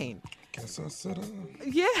train. Guess I'll sit down.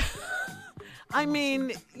 Yeah. I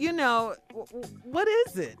mean, you know, what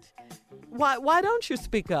is it? Why don't you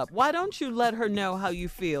speak up? Why don't you let her know how you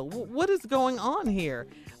feel? What is going on here?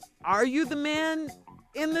 Are you the man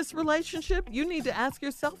in this relationship? You need to ask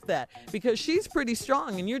yourself that, because she's pretty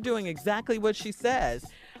strong and you're doing exactly what she says.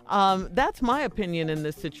 That's my opinion in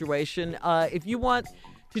this situation. If you want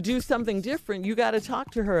to do something different, you got to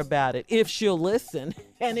talk to her about it, if she'll listen,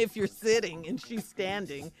 and if you're sitting and she's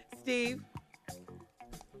standing. Steve?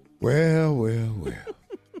 Well.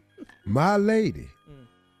 My lady,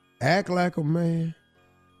 act like a man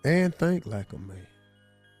and think like a man.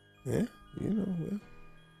 Yeah, you know, well,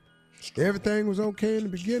 everything was okay in the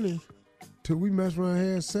beginning till we messed around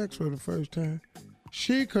and had sex for the first time.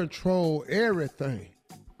 She controlled everything.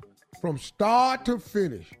 From start to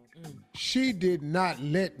finish, she did not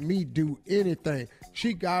let me do anything.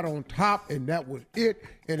 She got on top, and that was it,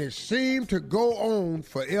 and it seemed to go on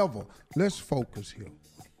forever. Let's focus here.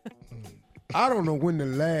 I don't know when the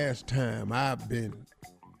last time I've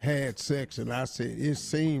had sex, and I said it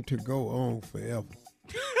seemed to go on forever.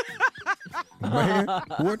 Man,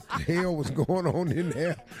 what the hell was going on in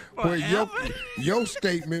there? Where your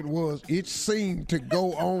statement was, it seemed to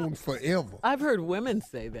go on forever. I've heard women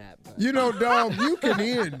say that. But. You know, dog, you can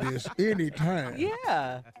end this anytime.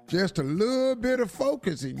 Yeah. Just a little bit of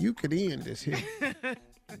focus and you can end this here.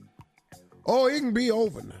 Oh, it can be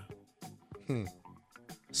over now.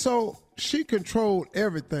 So she controlled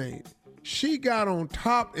everything. She got on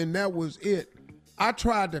top and that was it. I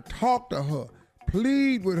tried to talk to her.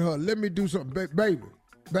 Plead with her. Let me do something. Baby,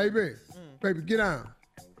 get down.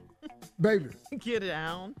 Baby. Get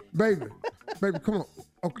down. Baby, come on.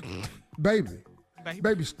 Okay.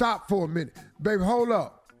 Baby, stop for a minute. Baby, hold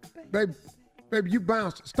up. Baby, you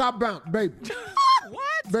bounce. Stop bouncing, baby.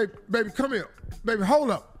 What? Baby, come here. Baby,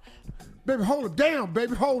 hold up. Baby, hold it down.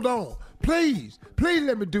 Baby, hold on. Please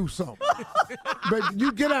let me do something. Baby,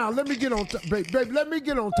 you get out. Let me get on top. Baby, let me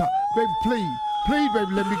get on top. Baby, please. Please,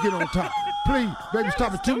 baby, let me get on top. Please, baby,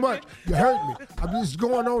 stop it too much. You hurt me. This is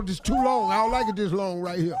going on just too long. I don't like it this long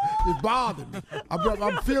right here. It's bothering me.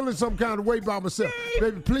 I'm feeling some kind of way by myself.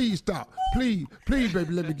 Baby, please stop. Please,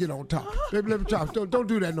 baby, let me get on top. Baby, let me stop. Don't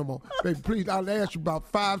do that no more. Baby, please, I'll ask you about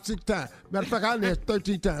 5, 6 times. Matter of fact, I'll ask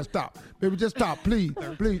 13 times. Stop. Baby, just stop. Please.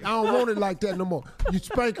 I don't want it like that no more. You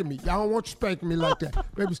spanking me. I don't want you spanking me like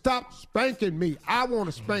that. Baby, stop spanking me. I want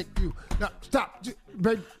to spank you. Now, stop.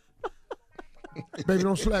 Baby. Baby,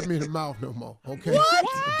 don't slap me in the mouth no more, okay?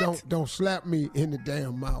 What? Don't slap me in the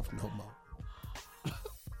damn mouth no more.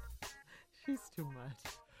 She's too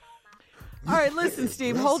much. All right, listen,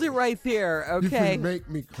 Steve, hold it right there, okay? You can make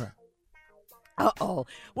me cry. Uh-oh.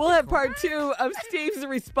 We'll have part 2 of Steve's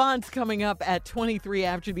response coming up at 23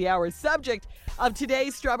 after the hour. Subject of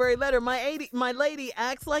today's Strawberry Letter, my lady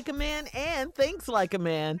acts like a man and thinks like a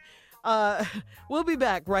man. We'll be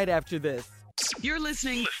back right after this. You're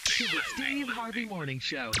listening to the Steve Harvey Morning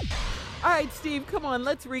Show. All right, Steve, come on.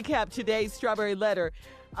 Let's recap today's Strawberry Letter.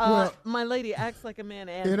 Well, my lady acts like a man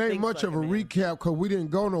and it ain't thinks much like of a man. recap because we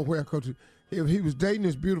didn't go nowhere. Because if he was dating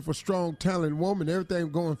this beautiful, strong, talented woman,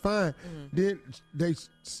 everything going fine. Then they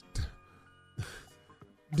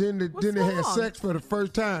had sex for the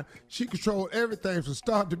first time. She controlled everything from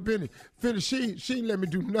start to finish. She didn't let me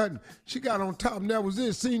do nothing. She got on top, and that was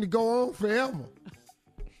it. Seemed to go on forever.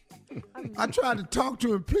 I tried to talk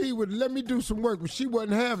to her and plead with her, let me do some work, but she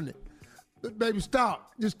wasn't having it. But baby,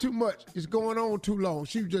 stop. It's too much. It's going on too long.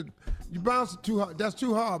 She was you bouncing too hard. That's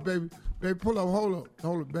too hard, baby. Baby, pull up.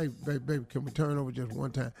 Hold up, baby. Can we turn over just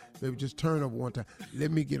one time? Baby, just turn over one time.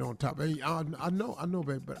 Let me get on top. Baby, I know,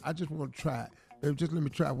 baby, but I just want to try it. Baby, just let me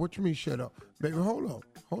try it. What you mean shut up? Baby, hold up,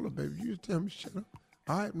 baby. You just tell me shut up.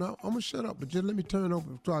 All right, now I'm going to shut up, but just let me turn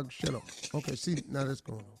over so I can shut up. Okay, see, now that's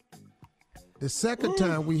going on. The second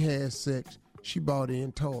time we had sex, she bought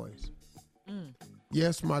in toys.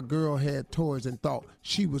 Yes, my girl had toys and thought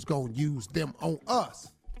she was going to use them on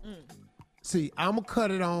us. See, I'm going to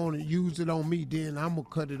cut it on and use it on me, then I'm going to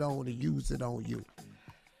cut it on and use it on you.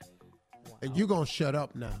 Wow. And you're going to shut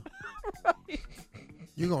up now. Right.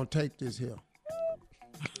 You're going to take this here.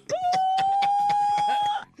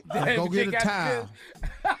 Now go get a towel.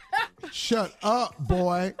 Shut up,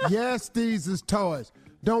 boy. Yes, these is toys.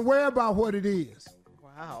 Don't worry about what it is.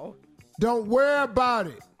 Wow. Don't worry about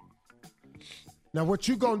it. Now, what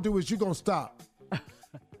you going to do is you going to stop.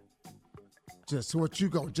 Just what you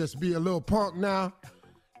going to just be a little punk now?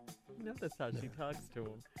 No, that's how she talks to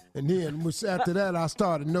him. And then after that, I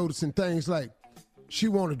started noticing things like she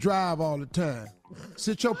want to drive all the time.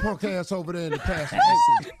 Sit your punk ass over there in the passenger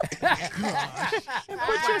seat. And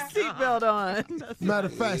put your seatbelt on. Matter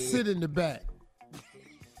of fact, sit in the back.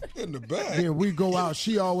 In the back. Then we go out.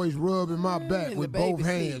 She always rubbing my back with both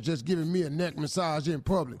hands, just giving me a neck massage in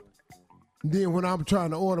public. Then when I'm trying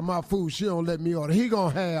to order my food, she don't let me order. He gonna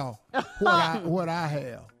have what I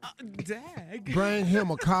have. Dag. Bring him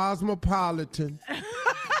a Cosmopolitan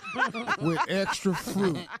with extra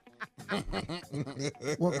fruit.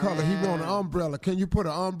 What color? He want an umbrella. Can you put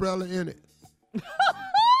an umbrella in it? You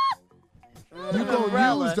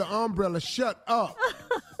gonna use the umbrella. Shut up.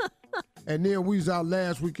 And then we was out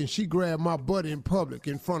last week and she grabbed my butt in public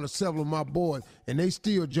in front of several of my boys, and they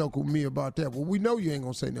still joke with me about that. Well, we know you ain't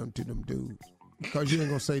gonna say nothing to them dudes because you ain't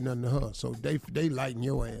gonna say nothing to her. So they lighten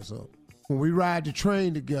your ass up. When we ride the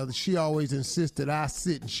train together, she always insisted I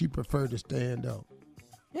sit and she preferred to stand up.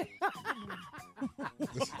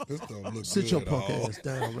 This don't look Sit good your at punk all. ass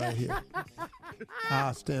down right here.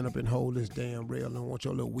 I'll stand up and hold this damn rail and want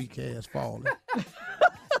your little weak ass falling.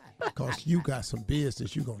 Because you got some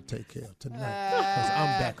business you going to take care of tonight. Because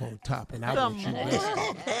I'm back on top and I want you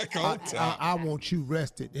rested. Back on top. I want you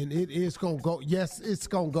rested. And it is going to go, yes, it's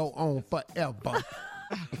going to go on forever.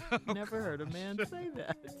 Never heard a man say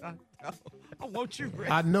that. I want you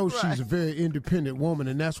ready. I know she's a very independent woman,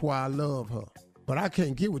 and that's why I love her. But I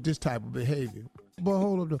can't get with this type of behavior. But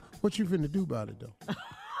hold up, though. What you finna do about it, though?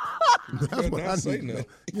 That's what I need to know.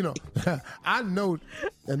 You know, I know,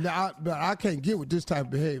 but I can't get with this type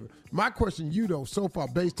of behavior. My question to you, though, so far,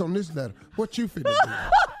 based on this letter, what you finna do?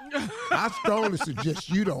 I strongly suggest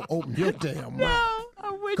you don't open your damn mouth.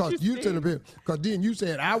 Because you to the bit, because then you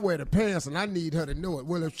said I wear the pants and I need her to know it.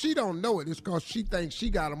 Well, if she don't know it, it's because she thinks she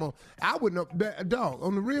got them on. I wouldn't know, dog.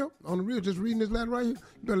 On the real, just reading this letter right here,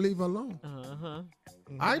 you better leave her alone.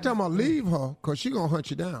 I ain't talking about leave her because she gonna hunt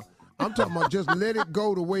you down. I'm talking about just let it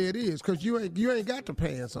go the way it is because you ain't got the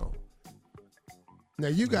pants on. Now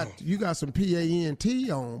you got some PANT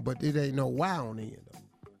on, but it ain't no Y on the end though.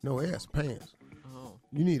 No S pants. Oh.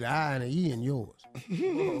 You need an I and an E in yours.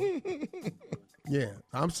 Yeah,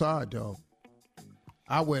 I'm sorry, dog.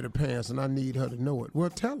 I wear the pants and I need her to know it. Well,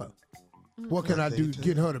 tell her. What can I do to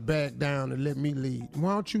get her to back down and let me lead?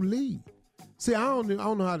 Why don't you lead? See, I don't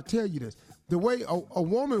know how to tell you this. The way a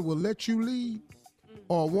woman will let you lead,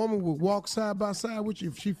 or a woman will walk side by side with you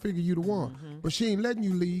if she figure you the one. But she ain't letting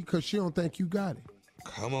you lead because she don't think you got it.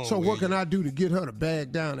 Come on. So what can I do to get her to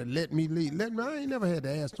back down and let me lead? I ain't never had to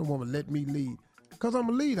ask no woman, let me lead. Because I'm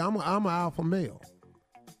a leader. I'm an alpha male.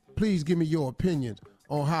 Please give me your opinions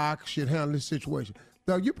on how I should handle this situation.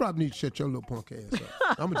 Doug, you probably need to shut your little punk ass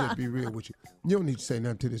up. I'm going to just be real with you. You don't need to say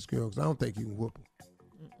nothing to this girl because I don't think you can whoop her.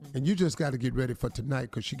 And you just got to get ready for tonight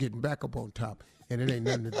because she's getting back up on top. And it ain't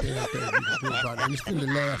nothing the damn thing you can do about it. And it's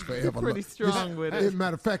finna last forever. You're pretty strong with it. As a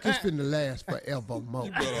matter of fact, it's finna last forevermore.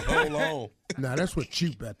 You better hold on. Now, that's what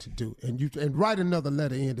you got to do. And write another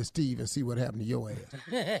letter in to Steve and see what happened to your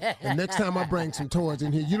ass. And next time I bring some toys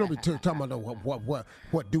in here, you don't be talking about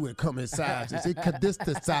what do it come in sizes. This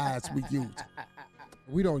the size we use.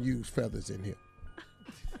 We don't use feathers in here.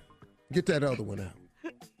 Get that other one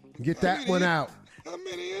out. Get that one out. How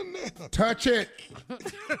many in there? Touch it.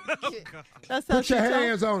 That's how Put your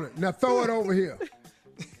hands on it. Now throw it over here.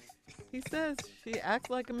 He says she acts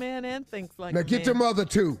like a man and thinks like Now a get man. them other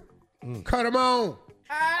two. Cut them on. All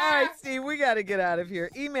right, Steve, we got to get out of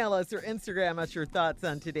here. Email us or Instagram us your thoughts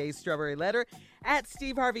on today's Strawberry Letter at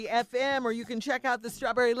Steve Harvey FM, or you can check out the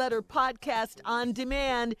Strawberry Letter podcast on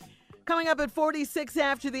demand. Coming up at 46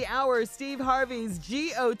 after the hour, Steve Harvey's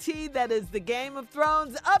GOT, that is the Game of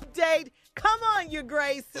Thrones update. Come on, your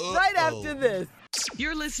Grace, right after this.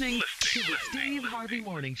 You're listening to the Steve Harvey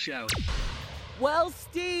Morning Show. Well,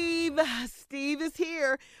 Steve is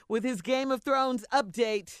here with his Game of Thrones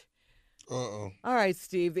update. Uh-oh. All right,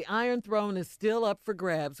 Steve, the Iron Throne is still up for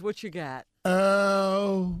grabs. What you got?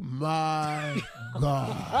 Oh, my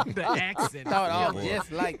God. The accent. Thought all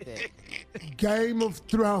just like that. Game of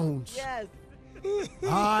Thrones. Yes.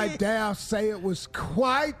 I dare say it was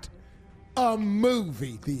quite a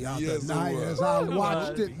movie the other night as I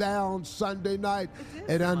watched it there on Sunday night.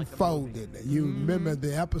 It unfolded. You remember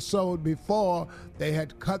the episode before, they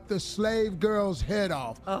had cut the slave girl's head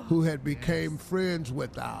off who had became friends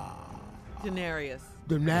with Daenerys.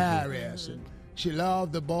 And she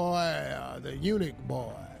loved the boy, the eunuch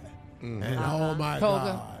boy. And oh my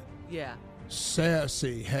God. Yeah.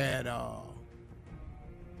 Cersei had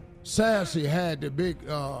the big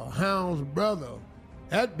hound's brother.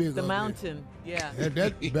 That big The ugly. mountain. Yeah.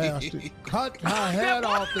 That bastard cut her head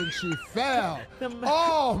off and she fell.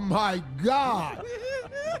 Oh my God.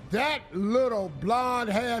 That little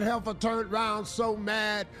blonde-haired heifer turned around so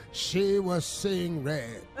mad she was seeing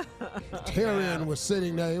red. Tyrion was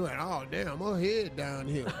sitting there. He went, oh, damn, her head down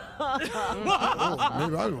here. Oh,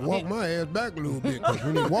 maybe I can walk my ass back a little bit. Because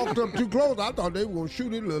when he walked up too close, I thought they were going to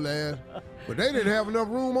shoot his little ass. But they didn't have enough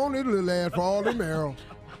room on his little ass for all them arrows.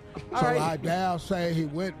 So I dare say he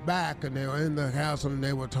went back and they were in the house and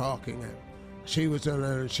they were talking. And she was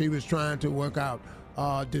trying to work out.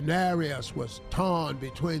 Daenerys was torn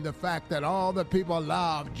between the fact that all the people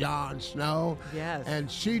loved Jon Snow. Yes.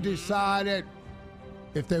 And she decided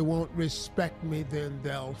if they won't respect me, then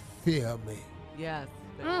they'll fear me. Yes.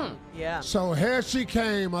 Yeah. So here she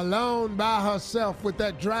came alone by herself with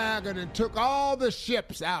that dragon and took all the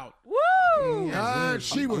ships out. Woo!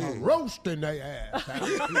 She was roasting their ass.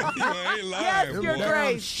 Yes, your Damn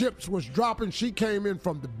Grace. ships was dropping. She came in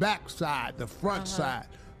from the back side, the front side,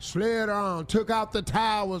 slid on, took out the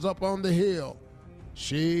towers up on the hill.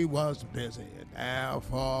 She was busy. And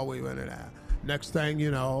therefore we went in there. Next thing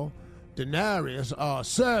you know, Daenerys,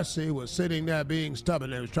 Cersei was sitting there being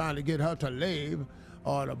stubborn. They was trying to get her to leave.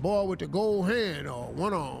 Or the boy with the gold hand, or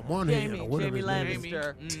one arm, one hand, or whatever Jamie his name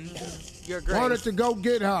is. Lannister. Your Grace. Wanted to go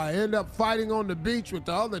get her. End up fighting on the beach with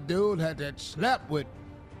the other dude that slept with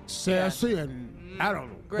Cersei, and I don't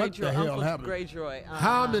know what the hell happened. Greyjoy.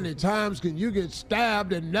 How many times can you get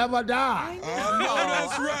stabbed and never die? No,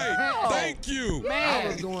 that's right. Thank you. I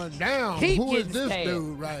was going down. Keep Who is getting this stabbed.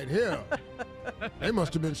 dude right here? They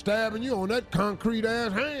must have been stabbing you on that concrete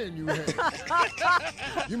ass hand you had.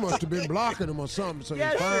 You must have been blocking him or something. So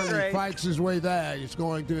Yes, he you're finally right. fights his way there. He's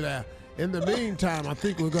going through there. In the meantime, I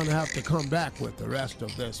think we're going to have to come back with the rest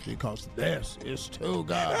of this because this is too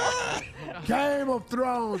good. Game of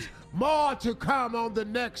Thrones. More to come on the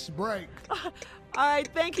next break. All right,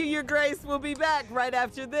 thank you, Your Grace. We'll be back right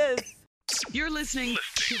after this. You're listening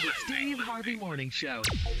to the Steve Harvey Morning Show.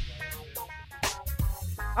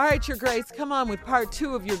 All right, Your Grace, come on with part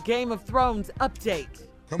 2 of your Game of Thrones update.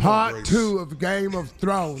 Part 2 of Game of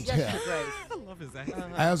Thrones. Yes, here. Your Grace. I love his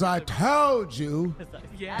accent. As I told you,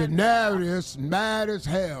 Yeah. Daenerys, mad as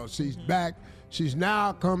hell. She's back. She's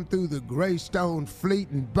now come through the Greystone Fleet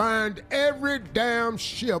and burned every damn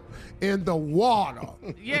ship in the water.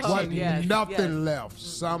 Yes, Wasn't yes, nothing left.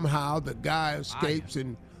 Somehow the guy escapes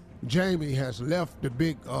and Jamie has left the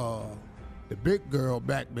big girl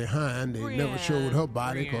back behind. They never showed her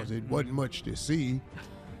body because it wasn't much to see.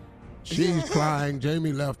 She's crying.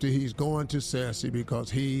 Jamie left her. He's going to Cersei because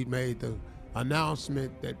he made the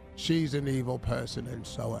announcement that she's an evil person and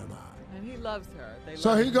so am I. And he loves her.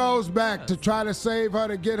 So he goes back to try to save her,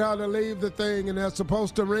 to get her to leave the thing, and they're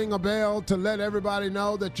supposed to ring a bell to let everybody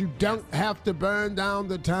know that you don't have to burn down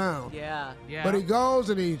the town. Yeah. But he goes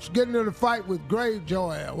and he's getting in a fight with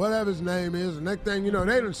Gravejoy, or whatever his name is, and next thing you know,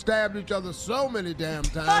 they done stabbed each other so many damn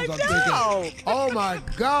times. I'm thinking, oh my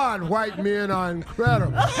God, white men are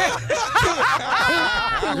incredible. You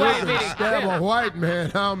can stab a white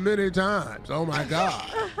man how many times? Oh my God.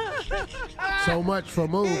 So much for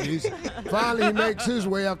movies. Finally, he makes his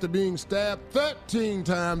way after being stabbed 13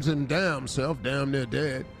 times and damn near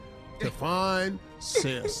dead, to find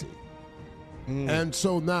Cersei. And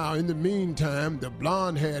so now, in the meantime, the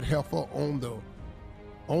blonde-haired heifer on the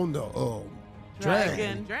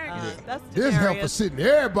dragon. That's This heifer sitting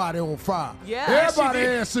everybody on fire. Yeah, everybody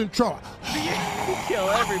ass in trouble. Kill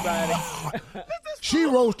everybody. She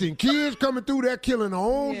roasting kids coming through there, killing her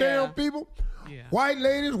own damn people. Yeah. White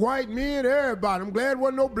ladies, white men, everybody. I'm glad there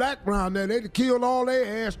wasn't no black around there. They'd killed all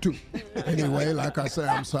their ass too. Anyway, like I said,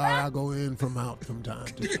 I'm sorry I go in from out from time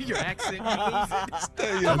to time. Your accent, you lose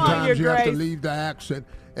it. Sometimes you have to leave the accent.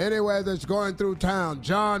 Anyway, that's going through town.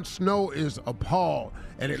 Jon Snow is appalled.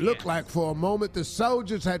 And it looked like for a moment the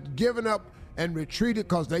soldiers had given up and retreated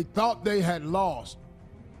because they thought they had lost.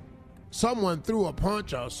 Someone threw a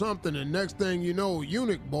punch or something, and next thing you know,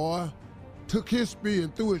 eunuch boy took his spear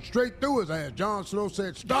and threw it straight through his ass. Jon Snow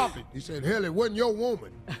said, "Stop it." He said, "Hell, it wasn't your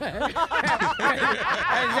woman." That's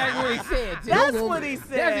exactly what he said. That's what he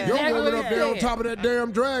said. Your woman up there on top of that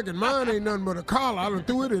damn dragon. Mine ain't nothing but a collar. I done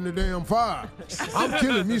threw it in the damn fire. I'm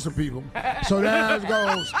killing me some people. So there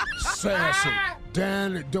goes Cersei.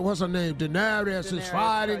 What's her name? Daenerys is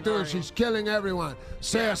fighting through it. She's killing everyone.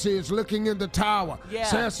 Cersei is looking in the tower.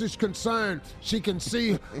 Cersei's concerned. She can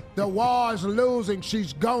see the war is losing.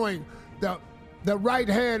 She's going. The right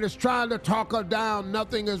hand is trying to talk her down.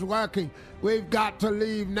 Nothing is working. We've got to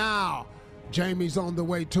leave now. Jaime's on the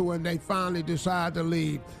way too, and they finally decide to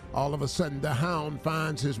leave. All of a sudden, the Hound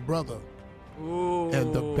finds his brother. Ooh.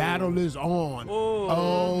 And the battle is on. Ooh.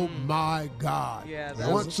 Oh my God. Yeah,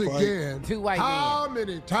 once again, how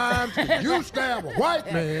many times can you stab a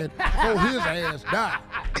white man before his ass died?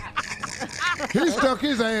 He stuck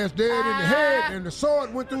his ass dead in the head, and the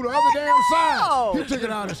sword went through the other damn side. He took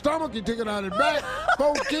it out of his stomach, he took it out of his back.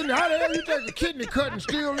 Kidney. How the hell you take a kidney cut and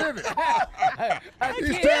still living?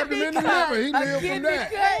 He stabbed him in the liver. He lived from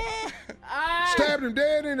that. Stabbed him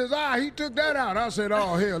dead in his eye. He took that out. I said,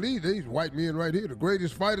 oh, hell, these white men right here, the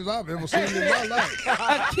greatest fighters I've ever seen in my life.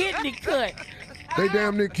 A kidney cut. They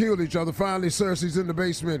damn near killed each other. Finally, Cersei's in the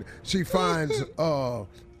basement. She finds,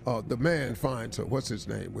 the man finds her. What's his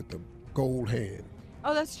name with the gold hand?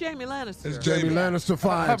 Oh, that's Jaime Lannister. It's Jaime Lannister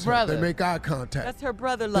finds her. brother. They make eye contact. That's her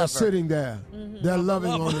brother lover. They're sitting there. Mm-hmm. They're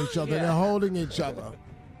loving on each other. They're holding each other.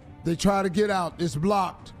 They try to get out. It's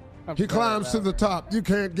blocked. He climbs to the top. You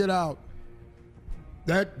can't get out.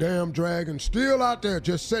 That damn dragon's still out there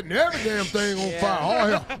just setting every damn thing on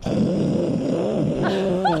fire. Oh,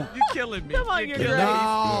 hell. You're killing me. Come on, you're great.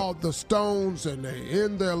 Now the stones, and they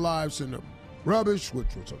end their lives in the rubbish, which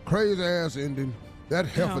was a crazy-ass ending. That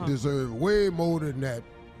heifer deserved way more than that.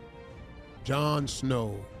 Jon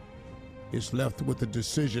Snow is left with a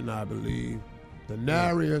decision, I believe.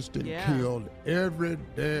 Daenerys killed every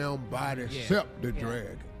damn body except the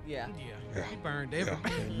dragon. Yeah. He burned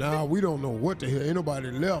everybody. And now we don't know what the hell. Ain't nobody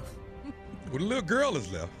left. Well, the little girl is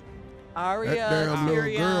left. Arya, That damn little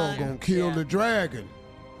Tyrion. girl gonna kill the dragon.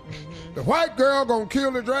 Mm-hmm. The white girl gonna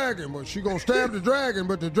kill the dragon, but she gonna stab the dragon,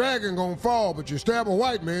 but the dragon gonna fall. But you stab a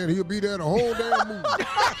white man, he'll be there the whole damn movie.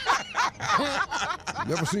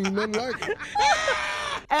 Never seen nothing like it.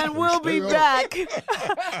 And we'll be back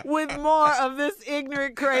with more of this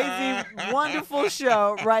ignorant, crazy, wonderful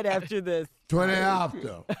show right after this. 20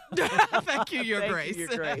 after. Thank you, Your Grace. Your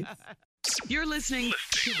Grace. You're listening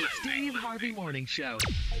to the Steve Harvey Morning Show.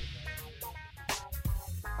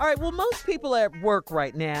 All right, well, most people are at work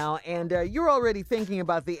right now, and you're already thinking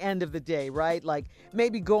about the end of the day, right? Like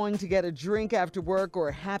maybe going to get a drink after work or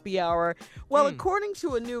a happy hour. Well, according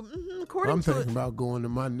to a new... I'm thinking about going to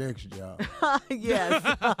my next job. Yes.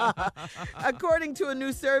 According to a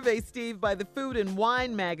new survey, Steve, by the Food and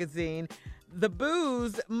Wine magazine, The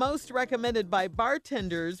booze most recommended by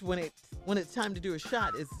bartenders when it's time to do a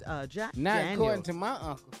shot is Jack Not Daniels. according to my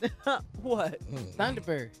uncle. What?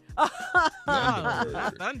 Thunderbird.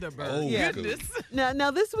 Thunderbird. Oh, Yeah. goodness.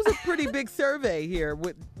 Now this was a pretty big survey here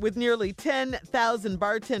with nearly 10,000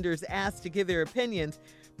 bartenders asked to give their opinions.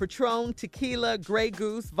 Patron, tequila, Grey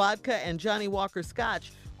Goose, vodka, and Johnny Walker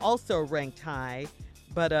Scotch also ranked high.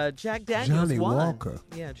 But Jack Daniels Johnny won. Walker.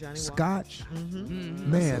 Yeah, Johnny Scotch.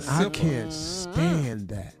 Mm-hmm. Man, I can't stand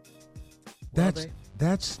that.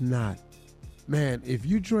 That's not. Man, if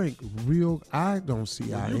you drink real, I don't see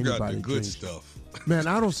how You anybody got the good drinks. stuff. Man,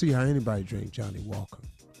 I don't see how anybody drink Johnny Walker.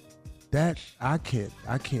 That I can't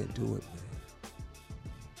do it, man.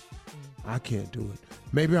 I can't do it.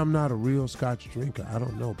 Maybe I'm not a real Scotch drinker. I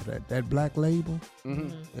don't know, but that Black Label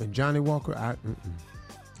and Johnny Walker,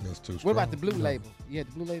 That's too strong. What about the blue label? You had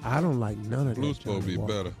the blue label? I don't like none of that. Blue's supposed to be Johnny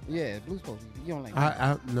Walker. better. Yeah, blue's supposed to be. You don't like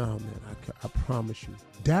No, man. I promise you,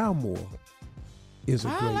 Dalmore is a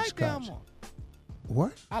I great like Scotch. Dalmore.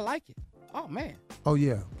 What? I like it. Oh, man. Oh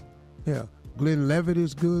yeah. Glenn Levitt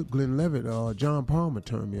is good. Glenn Levitt. John Palmer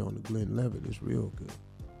turned me on to Glenn Levitt. It's real good.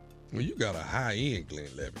 Well, you got a high-end Glenn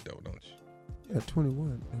Levitt, though, don't you? Yeah,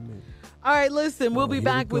 21. I mean, All right, listen, we'll be here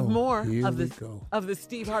back we with go. more Here of we this go. of the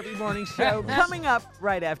Steve Harvey Morning Show coming up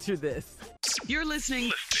right after this. You're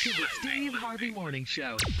listening to the Steve Harvey Morning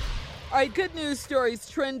Show. All right, good news stories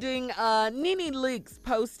trending. Nene Leakes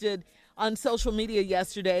posted on social media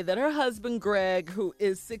yesterday that her husband Greg, who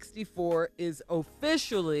is 64, is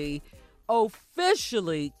officially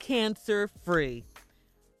cancer-free.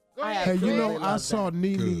 Hey, you know, I saw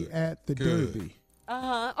Nene at the Derby,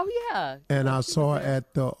 Oh yeah. and I saw her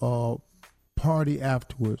at the party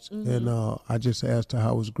afterwards, and I just asked her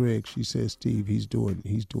how was Greg. She said, "Steve, he's doing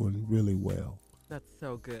really well." That's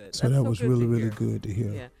so good. So That's that so was good really to really hear. good to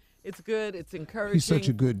hear. Yeah, it's good. It's encouraging. He's such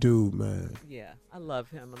a good dude, man. Yeah, I love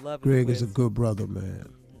him. I love Greg his is a good brother,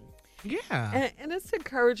 man. Yeah. And it's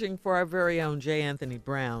encouraging for our very own J. Anthony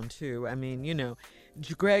Brown, too. I mean, you know,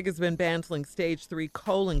 Greg has been battling stage 3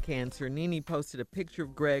 colon cancer. Nene posted a picture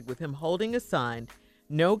of Greg with him holding a sign,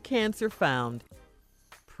 "No cancer found.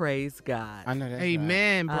 Praise God." I know that.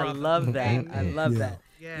 Amen, brother. I love that. I love Yeah. that.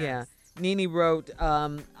 Yes. Yeah. Nene wrote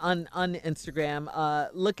on Instagram,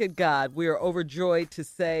 "Look at God. We are overjoyed to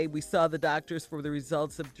say we saw the doctors for the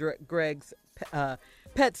results of Greg's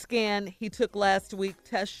PET scan he took last week.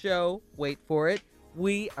 Test show, wait for it,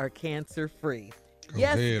 we are cancer-free.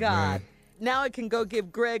 Yes, ahead, God. man. Now I can go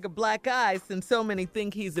give Greg a black eye since so many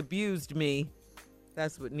think he's abused me."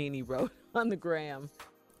 That's what Nene wrote on the gram.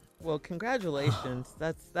 Well, congratulations.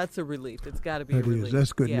 That's a relief. It's got to be a That relief. is.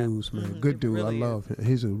 That's good Yeah. news, man. Mhm, Good it dude. really I love is. him.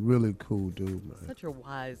 He's a really cool dude, man. Such a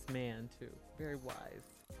wise man, too. Very wise.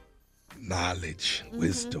 Knowledge,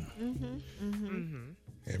 wisdom. Mm-hmm.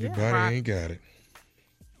 Everybody Yeah. ain't got it.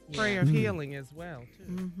 Prayer of healing as well, too.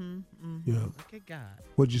 Mm-hmm. Yeah. Look at God.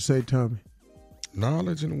 What'd you say, Tommy?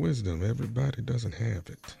 Knowledge and wisdom. Everybody doesn't have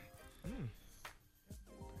it.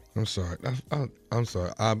 I'm sorry. I'm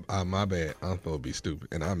sorry. My bad. I'm supposed to be stupid,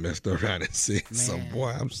 and I messed around and said some. Man. Boy,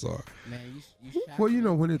 I'm sorry. Man, you shot Well, you me.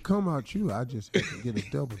 know, when it come out you, I just have to get a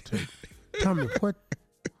double take. Tommy,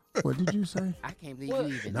 what did you say? I can't believe Well,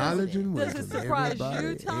 you even Knowledge know and Does it wisdom. surprise you,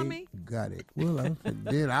 Everybody Tommy? ain't got it. Well,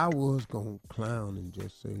 then I was going to clown and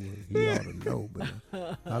just say, well, he ought to know,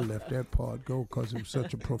 but I left that part go because it was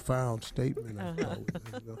such a profound statement. I thought,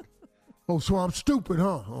 oh, so I'm stupid,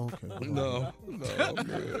 huh? Okay. well, No, man.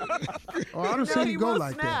 Oh, I don't No, see he you go won't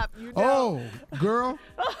like snap. that. You Oh, girl,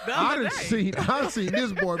 I other done seen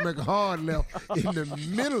this boy make a hard left in the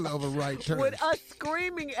middle of a right turn. With us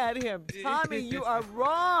screaming at him, "Tommy, you are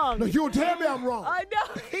wrong." No, you don't tell me I'm wrong. I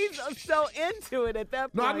know. He's so into it at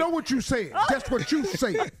that point. No, I know what you said. That's what you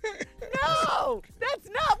said. No, that's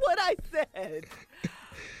not what I said.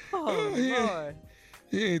 Oh, yeah. Lord.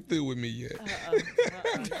 He ain't through with me yet.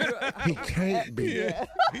 He can't be. He ain't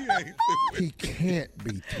through with He can't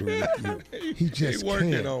be through with you. He just He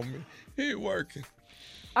working can't. on me. He working.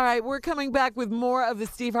 All right, we're coming back with more of the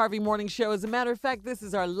Steve Harvey Morning Show. As a matter of fact, this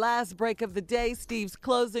is our last break of the day. Steve's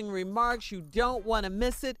closing remarks. You don't want to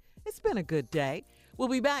miss it. It's been a good day. We'll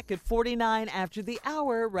be back at 49 after the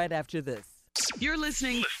hour, right after this. You're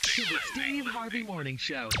listening to the Steve Harvey Morning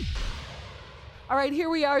Show. All right, here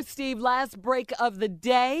we are, Steve. Last break of the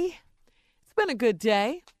day. It's been a good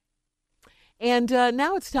day. And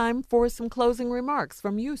now it's time for some closing remarks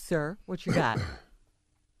from you, sir. What you got?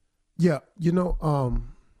 Yeah, you know,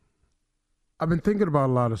 I've been thinking about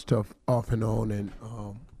a lot of stuff off and on, and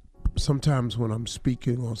sometimes when I'm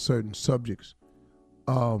speaking on certain subjects,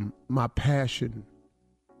 my passion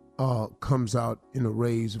comes out in a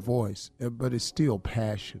raised voice, but it's still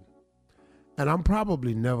passion. And I'm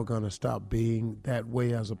probably never going to stop being that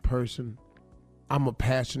way as a person. I'm a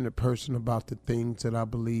passionate person about the things that I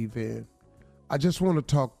believe in. I just want to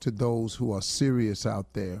talk to those who are serious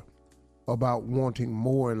out there about wanting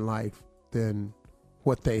more in life than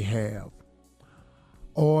what they have.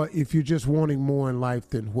 Or if you're just wanting more in life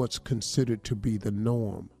than what's considered to be the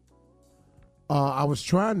norm. I was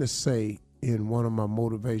trying to say in one of my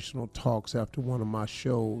motivational talks after one of my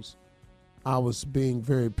shows, I was being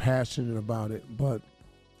very passionate about it, but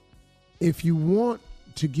if you want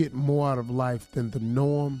to get more out of life than the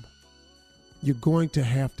norm, you're going to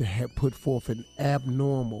have put forth an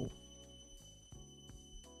abnormal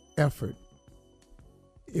effort.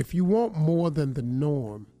 If you want more than the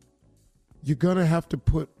norm, you're going to have to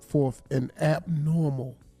put forth an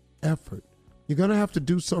abnormal effort. You're going to have to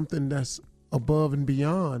do something that's above and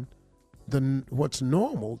beyond what's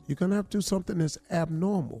normal. You're going to have to do something that's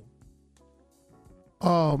abnormal.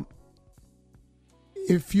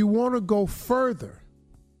 If you want to go further,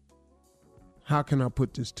 how can I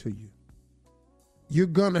put this to you? You're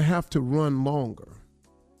going to have to run longer.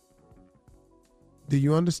 Do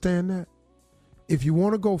you understand that? If you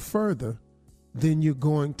want to go further, then you're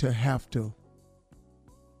going to have to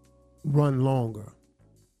run longer.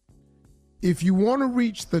 If you want to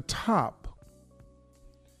reach the top,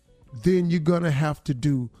 then you're going to have to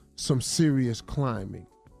do some serious climbing.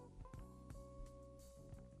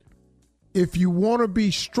 If you want to be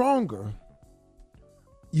stronger,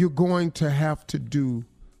 you're going to have to do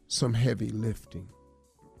some heavy lifting.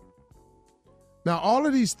 Now, all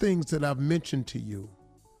of these things that I've mentioned to you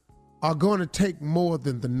are going to take more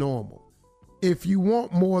than the normal. If you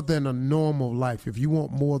want more than a normal life, if you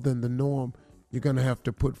want more than the norm, you're going to have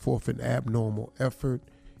to put forth an abnormal effort.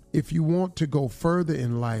 If you want to go further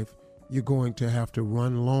in life, you're going to have to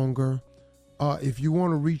run longer. If you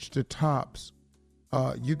want to reach the tops,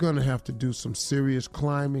 you're going to have to do some serious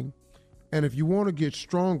climbing. And if you want to get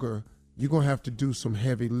stronger, you're going to have to do some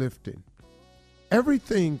heavy lifting.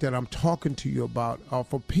 Everything that I'm talking to you about are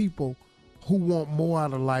for people who want more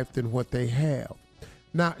out of life than what they have.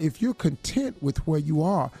 Now, if you're content with where you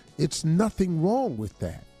are, it's nothing wrong with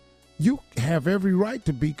that. You have every right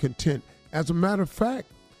to be content. As a matter of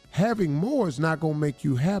fact, having more is not going to make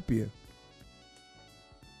you happier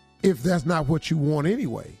if that's not what you want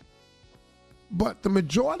anyway. But the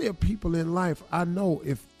majority of people in life, I know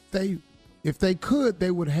if they could,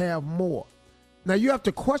 they would have more. Now, you have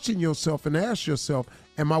to question yourself and ask yourself,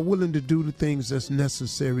 am I willing to do the things that's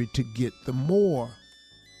necessary to get the more?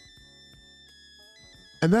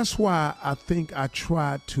 And that's why I think I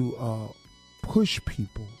try to push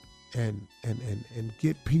people and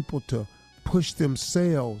get people to push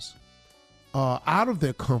themselves out of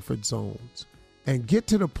their comfort zones and get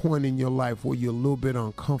to the point in your life where you're a little bit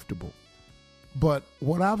uncomfortable. But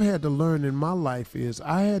what I've had to learn in my life is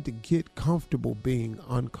I had to get comfortable being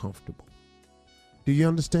uncomfortable. Do you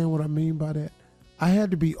understand what I mean by that? I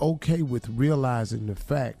had to be okay with realizing the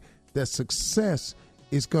fact that success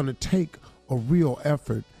is going to take a real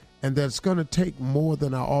effort and that it's going to take more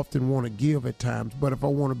than I often want to give at times. But if I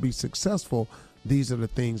want to be successful, these are the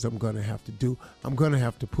things I'm going to have to do. I'm going to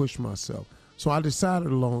have to push myself. So I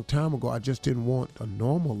decided a long time ago I just didn't want a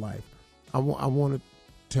normal life. I wanted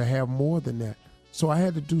to have more than that. So I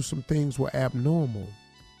had to do some things were abnormal.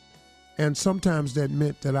 And sometimes that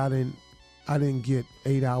meant that I didn't get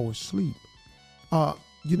 8 hours sleep.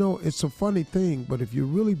 It's a funny thing, but if you're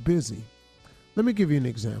really busy, let me give you an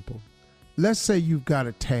example. Let's say you've got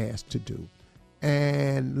a task to do,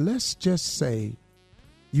 and let's just say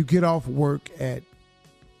you get off work at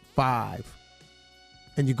 5,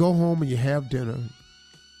 and you go home and you have dinner,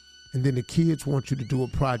 and then the kids want you to do a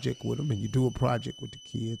project with them, and you do a project with the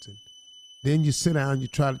kids, and then you sit down, you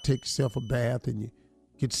try to take yourself a bath, and you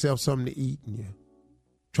get yourself something to eat, and you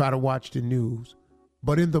try to watch the news.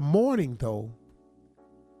 But in the morning, though,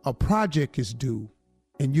 a project is due,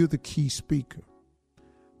 and you're the key speaker.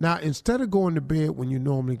 Now, instead of going to bed when you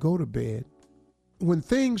normally go to bed, when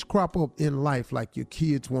things crop up in life, like your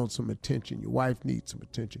kids want some attention, your wife needs some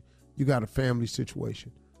attention, you got a family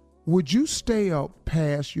situation, would you stay up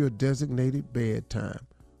past your designated bedtime,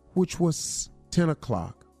 which was 10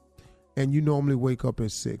 o'clock, and you normally wake up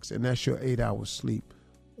at 6, and that's your 8 hours sleep?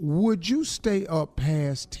 Would you stay up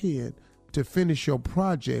past 10 to finish your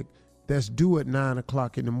project that's due at 9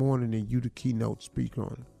 o'clock in the morning and you the keynote speaker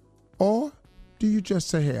on it? Or do you just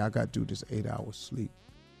say, hey, I got to do this 8 hours sleep?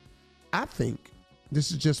 I think, this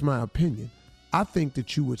is just my opinion, I think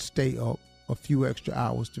that you would stay up a few extra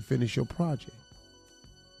hours to finish your project.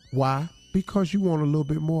 Why? Because you want a little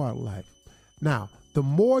bit more out of life. Now, the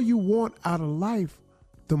more you want out of life,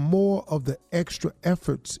 the more of the extra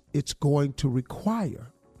efforts it's going to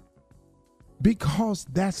require, because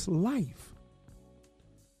that's life.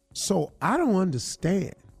 So I don't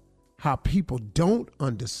understand how people don't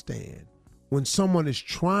understand when someone is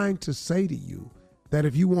trying to say to you that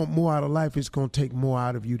if you want more out of life, it's going to take more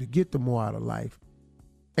out of you to get the more out of life,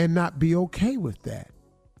 and not be okay with that.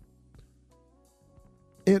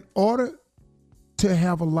 In order to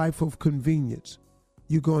have a life of convenience,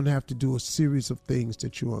 you're going to have to do a series of things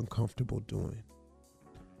that you're uncomfortable doing.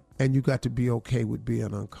 And you got to be okay with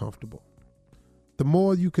being uncomfortable. The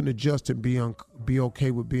more you can adjust and be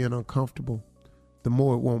okay with being uncomfortable, the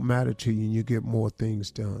more it won't matter to you and you get more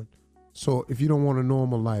things done. So if you don't want a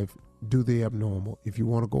normal life, do the abnormal. If you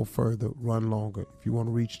want to go further, run longer. If you want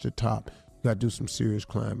to reach the top, you got to do some serious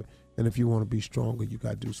climbing. And if you want to be stronger, you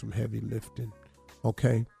got to do some heavy lifting.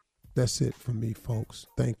 Okay? That's it for me, folks.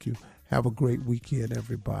 Thank you. Have a great weekend,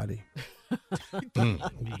 everybody.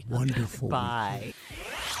 Wonderful. Bye.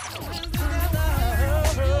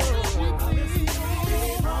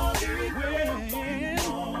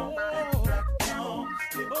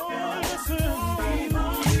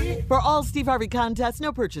 For all Steve Harvey contests,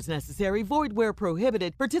 no purchase necessary, void where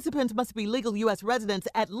prohibited. Participants must be legal U.S. residents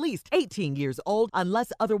at least 18 years old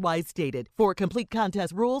unless otherwise stated. For complete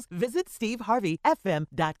contest rules, visit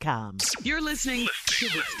SteveHarveyFM.com. You're listening to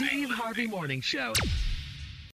the Steve Harvey Morning Show.